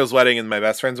Muriel's Wedding and My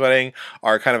Best Friend's Wedding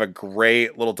are kind of a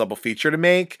great little double feature to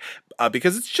make,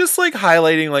 because it's just like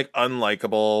highlighting like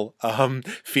unlikable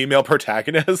female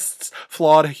protagonists,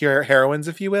 flawed heroines,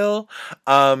 if you will,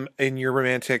 in your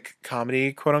romantic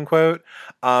comedy, quote unquote.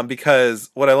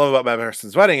 Because what I love about My Best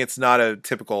Friend's Wedding, it's not a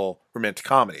typical romantic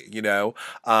comedy,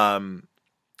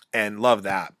 and love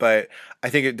that. But I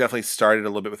think it definitely started a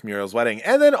little bit with Muriel's Wedding.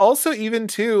 And then also even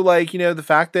too, like, the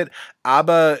fact that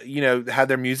ABBA, had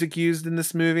their music used in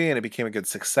this movie and it became a good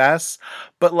success.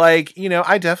 But like,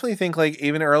 I definitely think like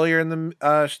even earlier in the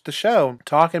show,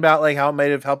 talking about like how it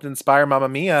might have helped inspire Mamma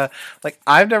Mia. Like,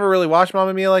 I've never really watched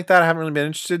Mamma Mia like that. I haven't really been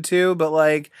interested to, but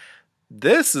like,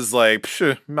 this is like,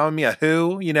 Mamma Mia,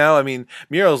 who? I mean,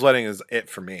 Muriel's Wedding is it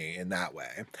for me in that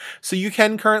way. So you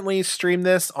can currently stream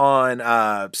this on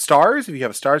Starz if you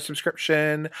have a Starz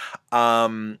subscription.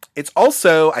 It's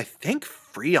also, I think,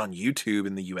 free on YouTube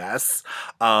in the US.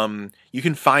 You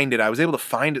can find it. I was able to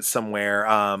find it somewhere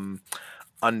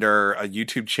under a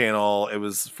YouTube channel. It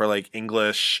was for like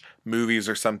English movies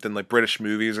or something, like British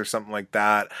movies or something like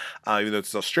that, even though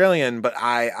it's Australian. But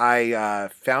I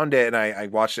found it and I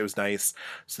watched it. It was nice.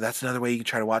 So that's another way you can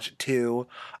try to watch it too.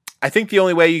 I think the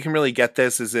only way you can really get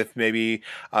this is if maybe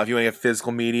if you want to get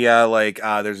physical media, like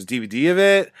there's a DVD of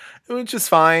it, which is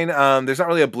fine. There's not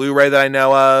really a Blu-ray that I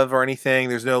know of or anything.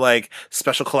 There's no like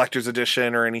special collector's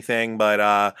edition or anything, but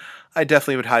I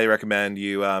definitely would highly recommend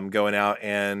you going out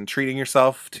and treating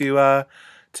yourself to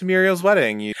Muriel's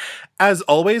Wedding. As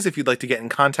always, if you'd like to get in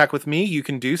contact with me, you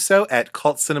can do so at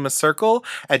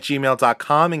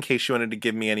cultcinemacircle@gmail.com in case you wanted to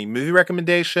give me any movie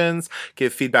recommendations,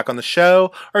 give feedback on the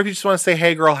show, or if you just want to say,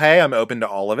 hey girl, hey, I'm open to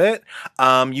all of it.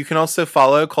 You can also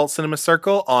follow Cult Cinema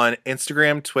Circle on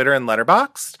Instagram, Twitter, and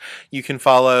Letterboxd. You can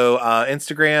follow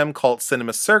Instagram, Cult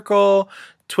Cinema Circle.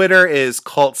 Twitter is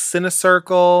Cult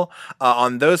Cinecircle.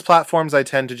 On those platforms, I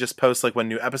tend to just post like when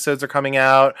new episodes are coming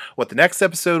out, what the next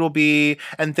episode will be,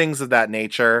 and things of that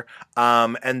nature.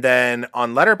 And then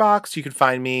on Letterboxd, you can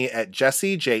find me at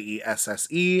Jesse, Jesse,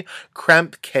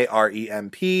 Kremp,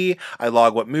 Kremp. I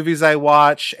log what movies I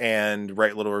watch and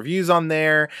write little reviews on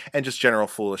there, and just general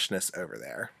foolishness over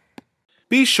there.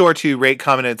 Be sure to rate,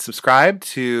 comment, and subscribe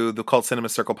to the Cult Cinema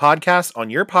Circle podcast on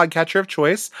your podcatcher of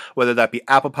choice, whether that be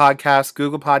Apple Podcasts,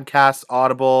 Google Podcasts,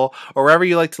 Audible, or wherever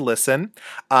you like to listen.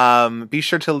 Be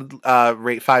sure to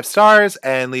rate 5 stars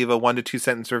and leave a 1 to 2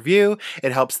 sentence review.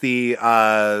 It helps the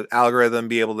algorithm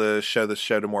be able to show the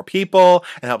show to more people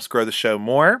and helps grow the show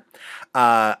more.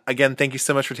 Again, thank you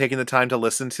so much for taking the time to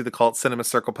listen to the Cult Cinema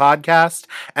Circle podcast.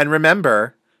 And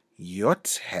remember, you're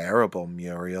terrible,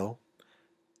 Muriel.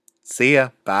 See ya.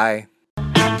 Bye.